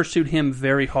 She pursued him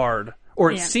very hard,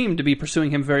 or it seemed to be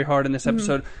pursuing him very hard in this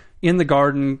episode, in the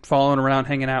garden, following around,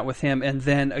 hanging out with him, and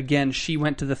then again she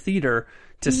went to the theater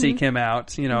to seek him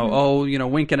out. You know,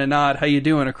 wink and a nod, how you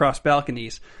doing, across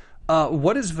balconies.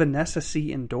 What does Vanessa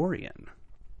see in Dorian?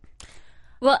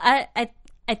 Well,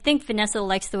 I think Vanessa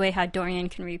likes the way how Dorian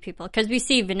can read people, because we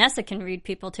see Vanessa can read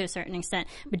people to a certain extent,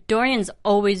 but Dorian's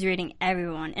always reading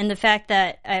everyone. And the fact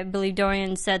that I believe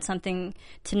Dorian said something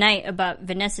tonight about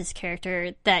Vanessa's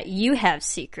character, that you have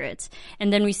secrets.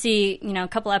 And then we see, you know, a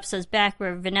couple episodes back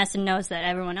where Vanessa knows that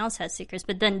everyone else has secrets,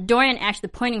 but then Dorian actually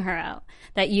pointing her out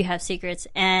that you have secrets,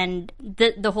 and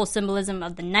the whole symbolism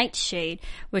of the nightshade,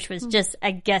 which was just,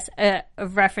 I guess, a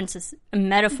reference, a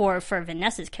metaphor for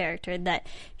Vanessa's character, that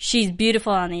she's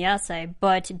beautiful on the outside,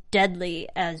 but deadly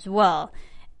as well.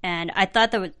 And I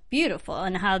thought that was beautiful,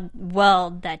 and how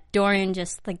well that Dorian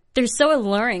just, like, they're so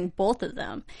alluring, both of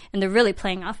them, and they're really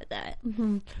playing off of that.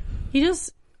 He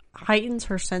just heightens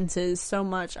her senses so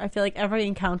much. I feel like every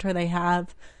encounter they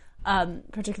have,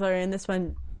 particularly in this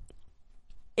one,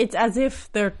 it's as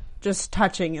if they're just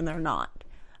touching and they're not,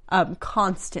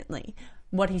 constantly.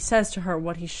 What he says to her,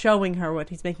 what he's showing her, what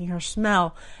he's making her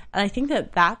smell. And I think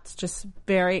that that's just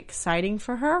very exciting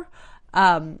for her,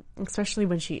 especially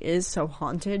when she is so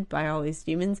haunted by all these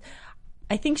demons.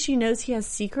 I think she knows he has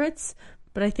secrets,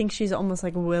 but I think she's almost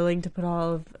like willing to put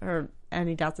all of her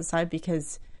any doubts aside,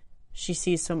 because she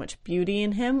sees so much beauty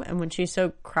in him. And when she's so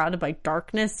crowded by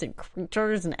darkness and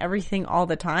creatures and everything all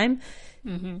the time,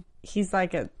 he's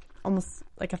like almost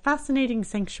like a fascinating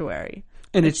sanctuary.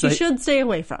 And she should stay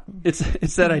away from.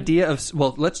 It's that idea of,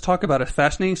 well, let's talk about a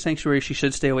fascinating sanctuary she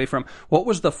should stay away from. What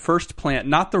was the first plant?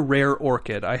 Not the rare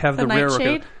orchid. I have the rare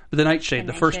orchid. The nightshade,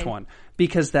 the first one.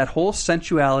 Because that whole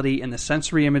sensuality and the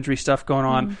sensory imagery stuff going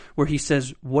on, where he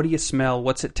says, what do you smell?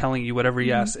 What's it telling you? Whatever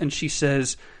he asks. And she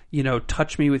says, you know,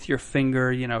 touch me with your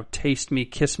finger, you know, taste me,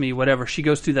 kiss me, whatever. She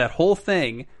goes through that whole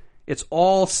thing. It's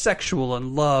all sexual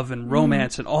and love and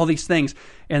romance and all these things.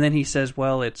 And then he says,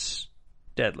 well, it's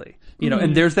deadly. You know,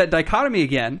 and there's that dichotomy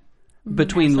again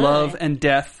between love and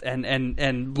death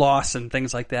and loss and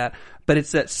things like that. But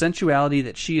it's that sensuality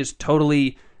that she is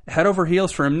totally head over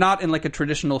heels for him, not in like a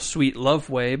traditional sweet love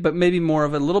way, but maybe more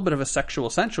of a little bit of a sexual,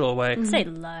 sensual way. I'd say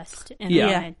lust.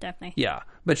 Yeah, definitely. Yeah,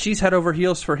 but she's head over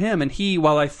heels for him, and he,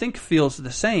 while I think feels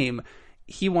the same,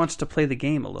 he wants to play the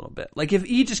game a little bit. Like, if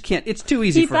he just can't, it's too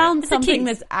easy for him. He found something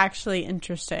that's actually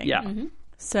interesting. Yeah.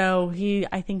 So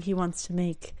I think he wants to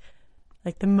make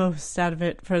like the most out of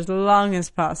it for as long as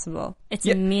possible. It's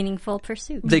a meaningful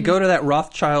pursuit. They go to that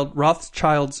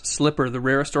Rothschild's slipper, the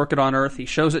rarest orchid on earth. He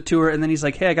shows it to her, and then he's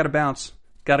like, hey, I gotta bounce.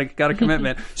 Got a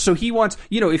commitment. So he wants,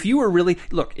 you know, if you were really,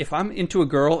 look, if I'm into a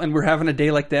girl and we're having a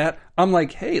day like that, I'm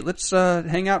like, hey, let's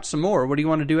hang out some more. What do you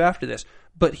want to do after this?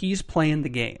 But he's playing the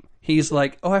game. He's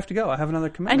like, oh, I have to go. I have another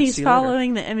commitment. And he's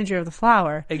following the imagery of the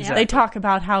flower. Exactly. They talk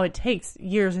about how it takes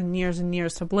years and years and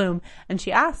years to bloom. And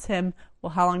she asks him, well,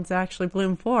 how long does it actually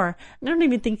bloom for? And I don't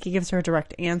even think he gives her a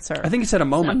direct answer. I think he said a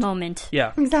moment. A moment.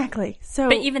 Yeah. Exactly. So,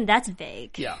 but even that's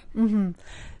vague. Yeah.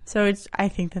 So I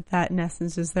think that in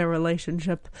essence is their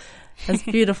relationship, as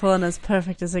beautiful and as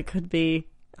perfect as it could be.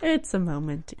 It's a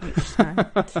moment each time.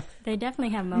 They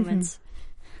definitely have moments.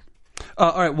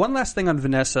 All right, one last thing on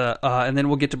Vanessa, and then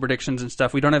we'll get to predictions and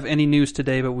stuff. We don't have any news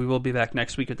today, but we will be back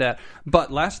next week with that.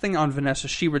 But last thing on Vanessa,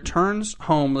 she returns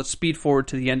home. Let's speed forward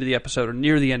to the end of the episode, or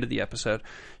near the end of the episode.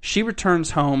 She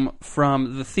returns home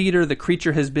from the theater. The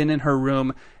creature has been in her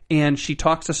room, and she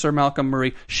talks to Sir Malcolm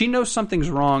Murray. She knows something's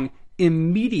wrong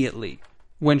immediately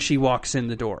when she walks in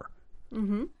the door.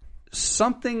 Mm-hmm.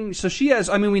 Something. So she has.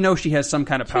 I mean, we know she has some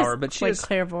kind of power, but she like has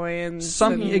clairvoyance.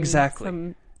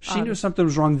 exactly. She knew something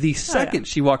was wrong the second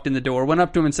she walked in the door, went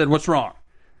up to him and said, "What's wrong?"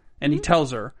 And he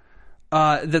tells her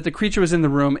that the creature was in the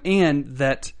room, and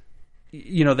that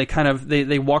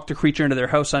they walked the creature into their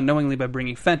house unknowingly by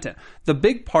bringing Fenton. The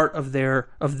big part of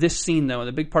this scene, though, and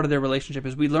the big part of their relationship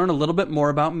is we learn a little bit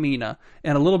more about Mina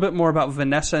and a little bit more about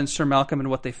Vanessa and Sir Malcolm and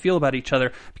what they feel about each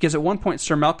other. Because at one point,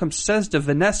 Sir Malcolm says to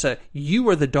Vanessa, "You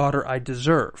are the daughter I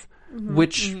deserve,"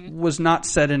 which was not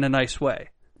said in a nice way.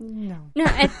 No,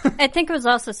 I think it was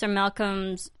also Sir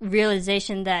Malcolm's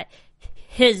realization that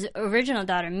his original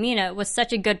daughter, Mina, was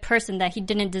such a good person that he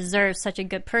didn't deserve such a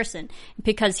good person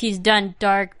because he's done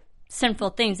dark, sinful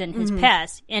things in his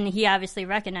past, and he obviously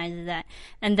recognizes that.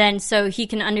 And then so he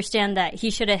can understand that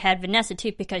he should have had Vanessa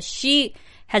too because she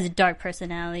has a dark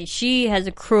personality. She has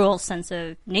a cruel sense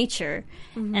of nature,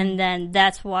 and then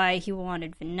that's why he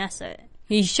wanted Vanessa.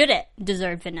 He should have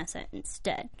deserved Vanessa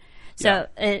instead. So,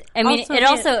 it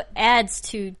also adds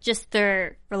to just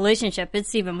their relationship.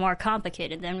 It's even more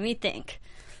complicated than we think.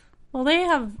 Well,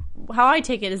 how I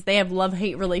take it is they have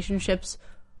love-hate relationships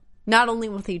not only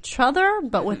with each other,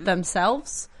 but with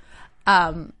themselves.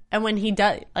 And when he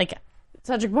does, like,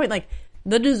 such a point, like,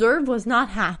 the Deserve was not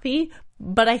happy,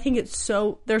 but I think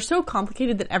they're so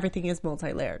complicated that everything is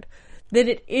multi-layered. That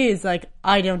it is, like,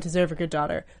 I don't deserve a good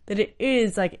daughter. That it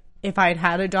is, like, if I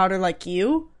had a daughter like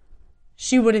you,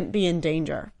 she wouldn't be in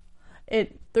danger.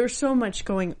 There's so much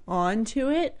going on to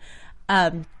it.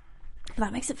 That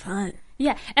makes it fun.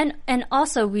 Yeah, and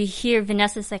also we hear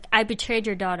Vanessa's like, I betrayed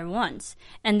your daughter once.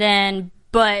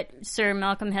 But Sir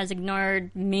Malcolm has ignored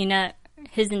Mina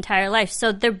his entire life.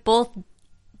 So they're both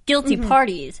guilty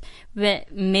parties,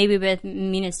 but maybe with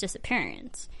Mina's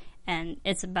disappearance. And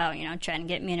it's about, trying to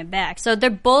get Mina back. So they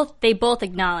both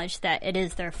acknowledge that it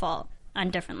is their fault. On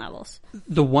different levels.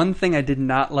 The one thing I did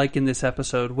not like in this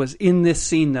episode was in this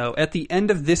scene, though. At the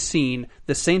end of this scene,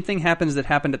 the same thing happens that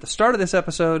happened at the start of this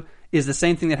episode is the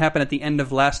same thing that happened at the end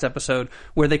of last episode,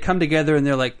 where they come together and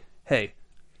they're like, hey,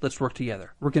 let's work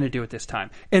together. We're going to do it this time.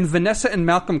 And Vanessa and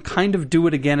Malcolm kind of do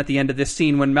it again at the end of this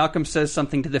scene when Malcolm says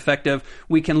something to the effect of,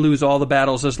 we can lose all the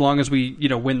battles as long as we,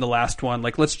 win the last one.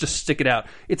 Like, let's just stick it out.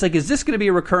 It's like, is this going to be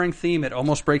a recurring theme? It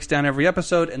almost breaks down every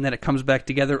episode, and then it comes back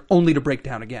together only to break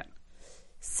down again.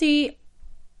 See,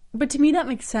 but to me that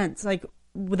makes sense. Like,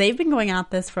 they've been going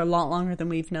at this for a lot longer than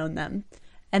we've known them.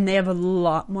 And they have a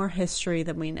lot more history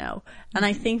than we know. And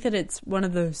I think that it's one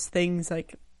of those things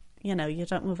like, you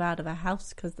don't move out of a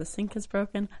house because the sink is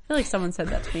broken. I feel like someone said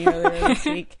that to me earlier this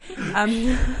week.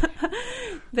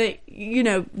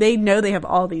 They know they have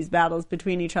all these battles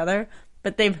between each other,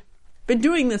 but they've been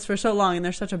doing this for so long and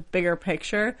there's such a bigger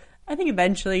picture. I think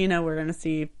eventually, we're going to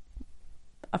see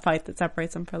a fight that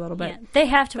separates them for a little bit. Yeah, they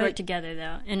have to work together,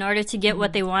 though, in order to get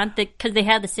what they want, because they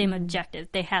have the same objective.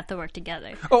 They have to work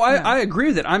together. Oh, I agree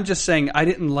with it. I'm just saying I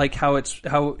didn't like how are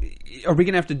we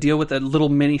going to have to deal with a little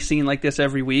mini scene like this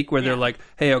every week where they're like,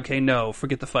 hey, okay, no,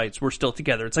 forget the fights. We're still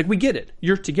together. It's like, we get it.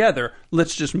 You're together.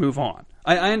 Let's just move on.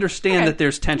 I understand that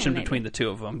there's tension between the two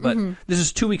of them, but this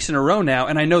is 2 weeks in a row now,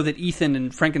 and I know that Ethan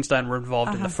and Frankenstein were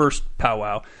involved in the first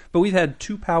powwow, but we've had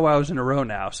 2 powwows in a row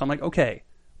now, so I'm like, okay.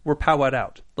 We're powwowed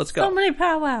out. Let's go. So many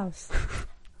powwows.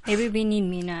 Maybe we need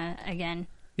Mina again.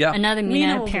 Yeah. Another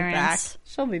Mina appearance. Be back.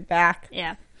 She'll be back.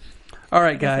 Yeah. All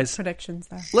right, guys. Predictions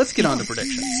there. Let's get on to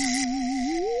predictions.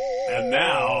 And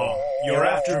now, your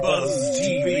AfterBuzz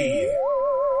TV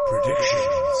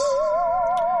predictions.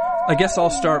 I guess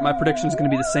I'll start. My prediction is going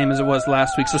to be the same as it was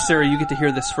last week. So, Sarah, you get to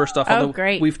hear this first off. Oh,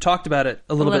 great. We've talked about it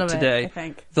a little bit today. I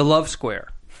think. The Love Square.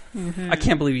 I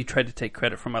can't believe you tried to take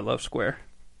credit for my Love Square.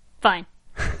 Fine.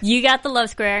 You got the Love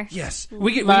Square. Yes.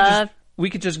 We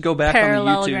could just go back on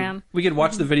the YouTube. We could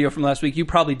watch the video from last week. You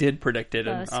probably did predict it.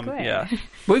 Love Square. Yeah.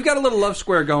 But we've got a little Love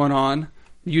Square going on.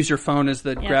 Use your phone as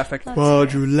the graphic.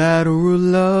 Quadrilateral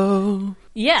love.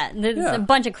 Yeah, there's a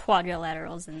bunch of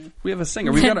quadrilaterals. And we have a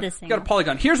singer. We've got a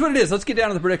polygon. Here's what it is. Let's get down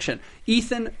to the prediction.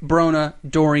 Ethan, Brona,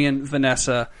 Dorian,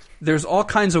 Vanessa. There's all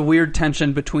kinds of weird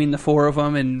tension between the 4 of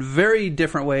them in very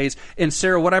different ways. And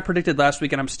Sarah, what I predicted last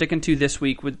week, and I'm sticking to this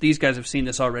week, with these guys have seen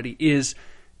this already, is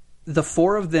the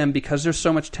 4 of them, because there's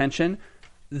so much tension,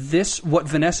 what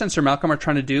Vanessa and Sir Malcolm are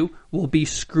trying to do will be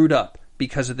screwed up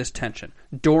because of this tension.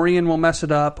 Dorian will mess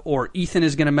it up, or Ethan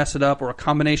is going to mess it up, or a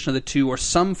combination of the two, or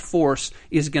some force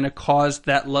is going to cause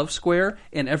that love square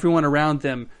and everyone around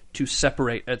them to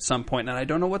separate at some point. And I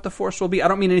don't know what the force will be. I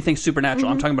don't mean anything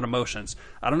supernatural. I'm talking about emotions.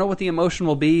 I don't know what the emotion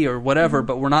will be or whatever,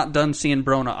 but we're not done seeing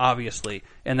Brona, obviously.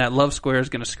 And that love square is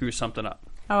going to screw something up.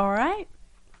 All right.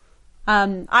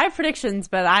 I have predictions,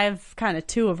 but I have kind of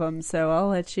two of them, so I'll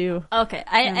let you. Okay.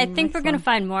 I think we're going to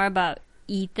find more about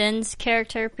Ethan's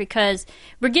character because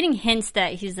we're getting hints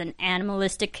that he's an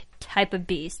animalistic type of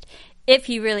beast. If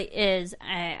he really is,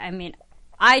 I mean,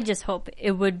 I just hope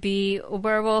it would be a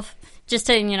werewolf. Just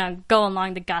to, go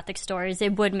along the Gothic stories,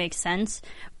 it would make sense.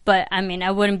 But, I mean,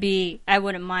 I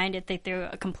wouldn't mind if they threw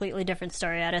a completely different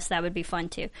story at us. That would be fun,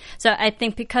 too. So I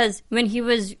think because when he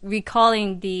was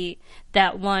recalling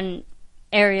that one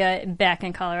area back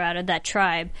in Colorado, that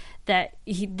tribe, that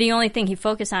the only thing he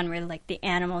focused on were, like, the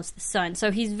animals, the sun.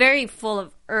 So he's very full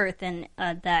of earth and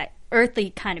that earthly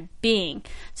kind of being.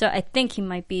 So I think he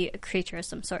might be a creature of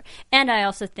some sort. And I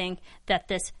also think that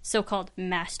this so-called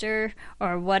master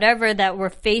or whatever that we're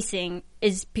facing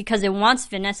is because it wants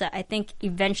Vanessa. I think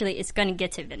eventually it's going to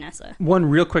get to Vanessa. One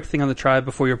real quick thing on the tribe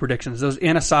before your predictions. Those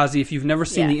Anasazi, if you've never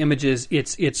seen the images,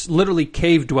 it's literally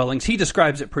cave dwellings. He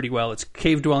describes it pretty well. It's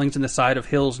cave dwellings in the side of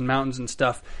hills and mountains and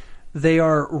stuff. They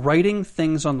are writing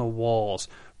things on the walls.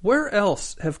 Where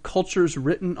else have cultures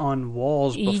written on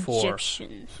walls before?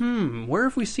 Egyptian. Where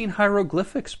have we seen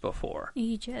hieroglyphics before?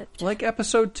 Egypt. Like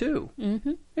episode 2.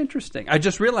 Mm-hmm. Interesting. I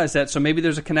just realized that, so maybe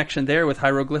there's a connection there with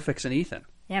hieroglyphics and Ethan.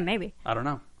 Yeah, maybe. I don't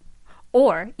know.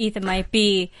 Or Ethan might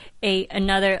be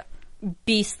another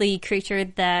beastly creature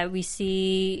that we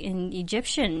see in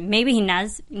Egyptian. Maybe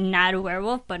he's not a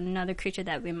werewolf, but another creature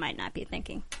that we might not be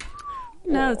thinking.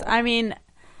 No, I mean...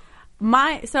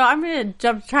 So I'm going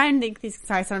to try and think these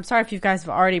concise, and I'm sorry if you guys have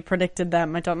already predicted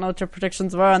them. I don't know what your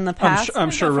predictions were in the past.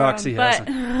 I'm sure Roxy hasn't.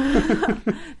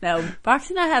 No,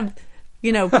 Roxy and I have,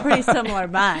 pretty similar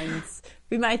minds.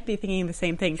 We might be thinking the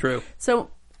same thing. True.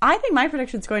 So I think my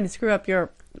prediction is going to screw up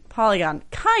your Polygon.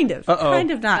 Kind of. Uh-oh.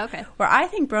 Kind of not. Okay. Where I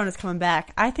think Brona's coming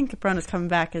back. I think Brona's coming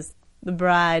back as the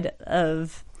bride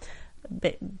of...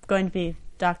 going to be...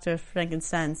 Dr.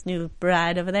 Frankenstein's new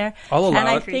bride over there. I'll allow and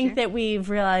I it. think that we've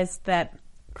realized that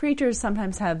creatures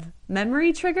sometimes have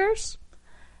memory triggers.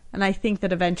 And I think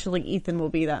that eventually Ethan will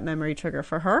be that memory trigger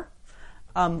for her.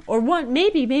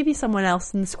 Maybe someone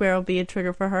else in the square will be a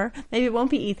trigger for her. Maybe it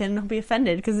won't be Ethan. He'll be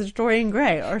offended because it's Dorian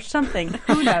Gray or something.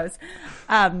 Who knows?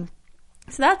 So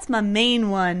that's my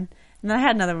main one. And then I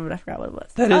had another one, but I forgot what it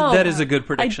was. That is a good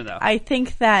prediction, though. I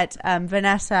think that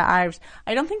Vanessa Ives,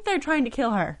 I don't think they're trying to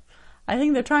kill her. I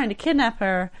think they're trying to kidnap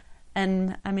her,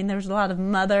 and I mean, there's a lot of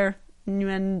mother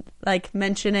and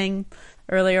mentioning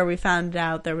earlier. We found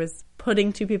out there was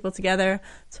putting two people together,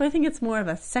 so I think it's more of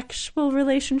a sexual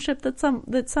relationship that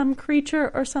some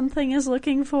creature or something is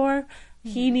looking for.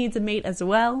 He needs a mate as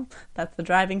well. That's the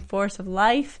driving force of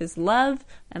life, is love,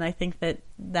 and I think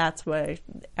that's why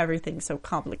everything's so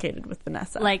complicated with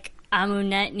Vanessa. Like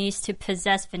Amunet needs to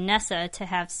possess Vanessa to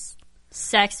have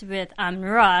sex with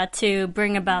Amun-Ra to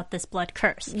bring about this blood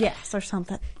curse. Yes, or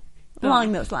something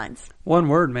along those lines. One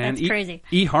word, man. That's crazy.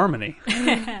 E-harmony.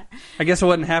 I guess it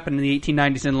wouldn't happen in the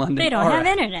 1890s in London. They don't have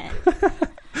internet.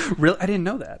 Really? I didn't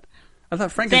know that. I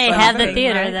thought Frankenstein... They have the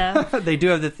theater, though. They do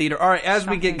have the theater. All right, as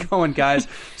we get going, guys,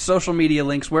 social media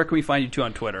links, where can we find you two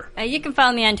on Twitter? You can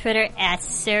follow me on Twitter at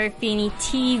Serafini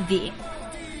TV.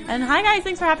 And hi guys,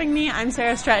 thanks for having me. I'm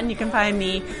Sarah Stratton. You can find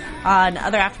me on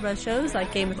other AfterBuzz shows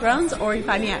like Game of Thrones, or you can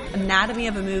find me at Anatomy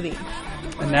of a Movie.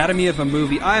 Anatomy of a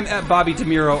Movie. I'm at Bobby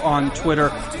DeMuro on Twitter.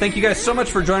 Thank you guys so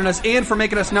much for joining us and for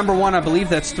making us number 1. I believe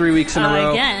that's 3 weeks in a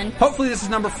row. Again. Hopefully this is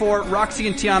number 4. Roxy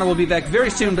and Tiana will be back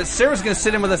very soon, but Sarah's going to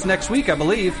sit in with us next week, I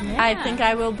believe. Yeah. I think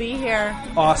I will be here.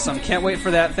 Awesome. Can't wait for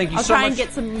that. Thank you I'll so much. try and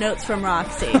get some notes from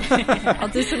Roxy. I'll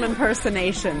do some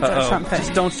impersonations or something.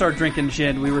 Just don't start drinking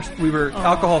gin. We were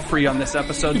alcohol free on this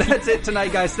episode. That's it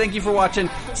tonight, guys. Thank you for watching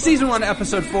Season 1,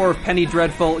 Episode 4 of Penny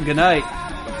Dreadful. Good night.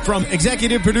 From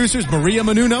executive producers Maria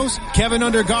Menounos, Kevin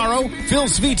Undergaro, Phil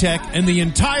Svitek, and the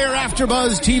entire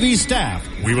AfterBuzz TV staff,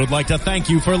 we would like to thank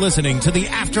you for listening to the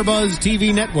AfterBuzz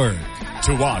TV network.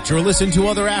 To watch or listen to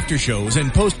other after shows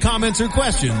and post comments or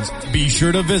questions, be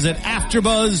sure to visit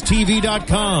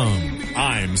AfterBuzzTV.com.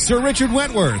 I'm Sir Richard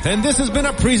Wentworth, and this has been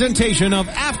a presentation of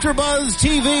AfterBuzz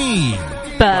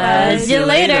TV. Buzz you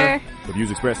later. The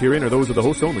views expressed herein are those of the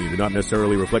hosts only and do not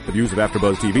necessarily reflect the views of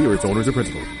AfterBuzz TV or its owners or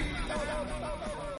principals.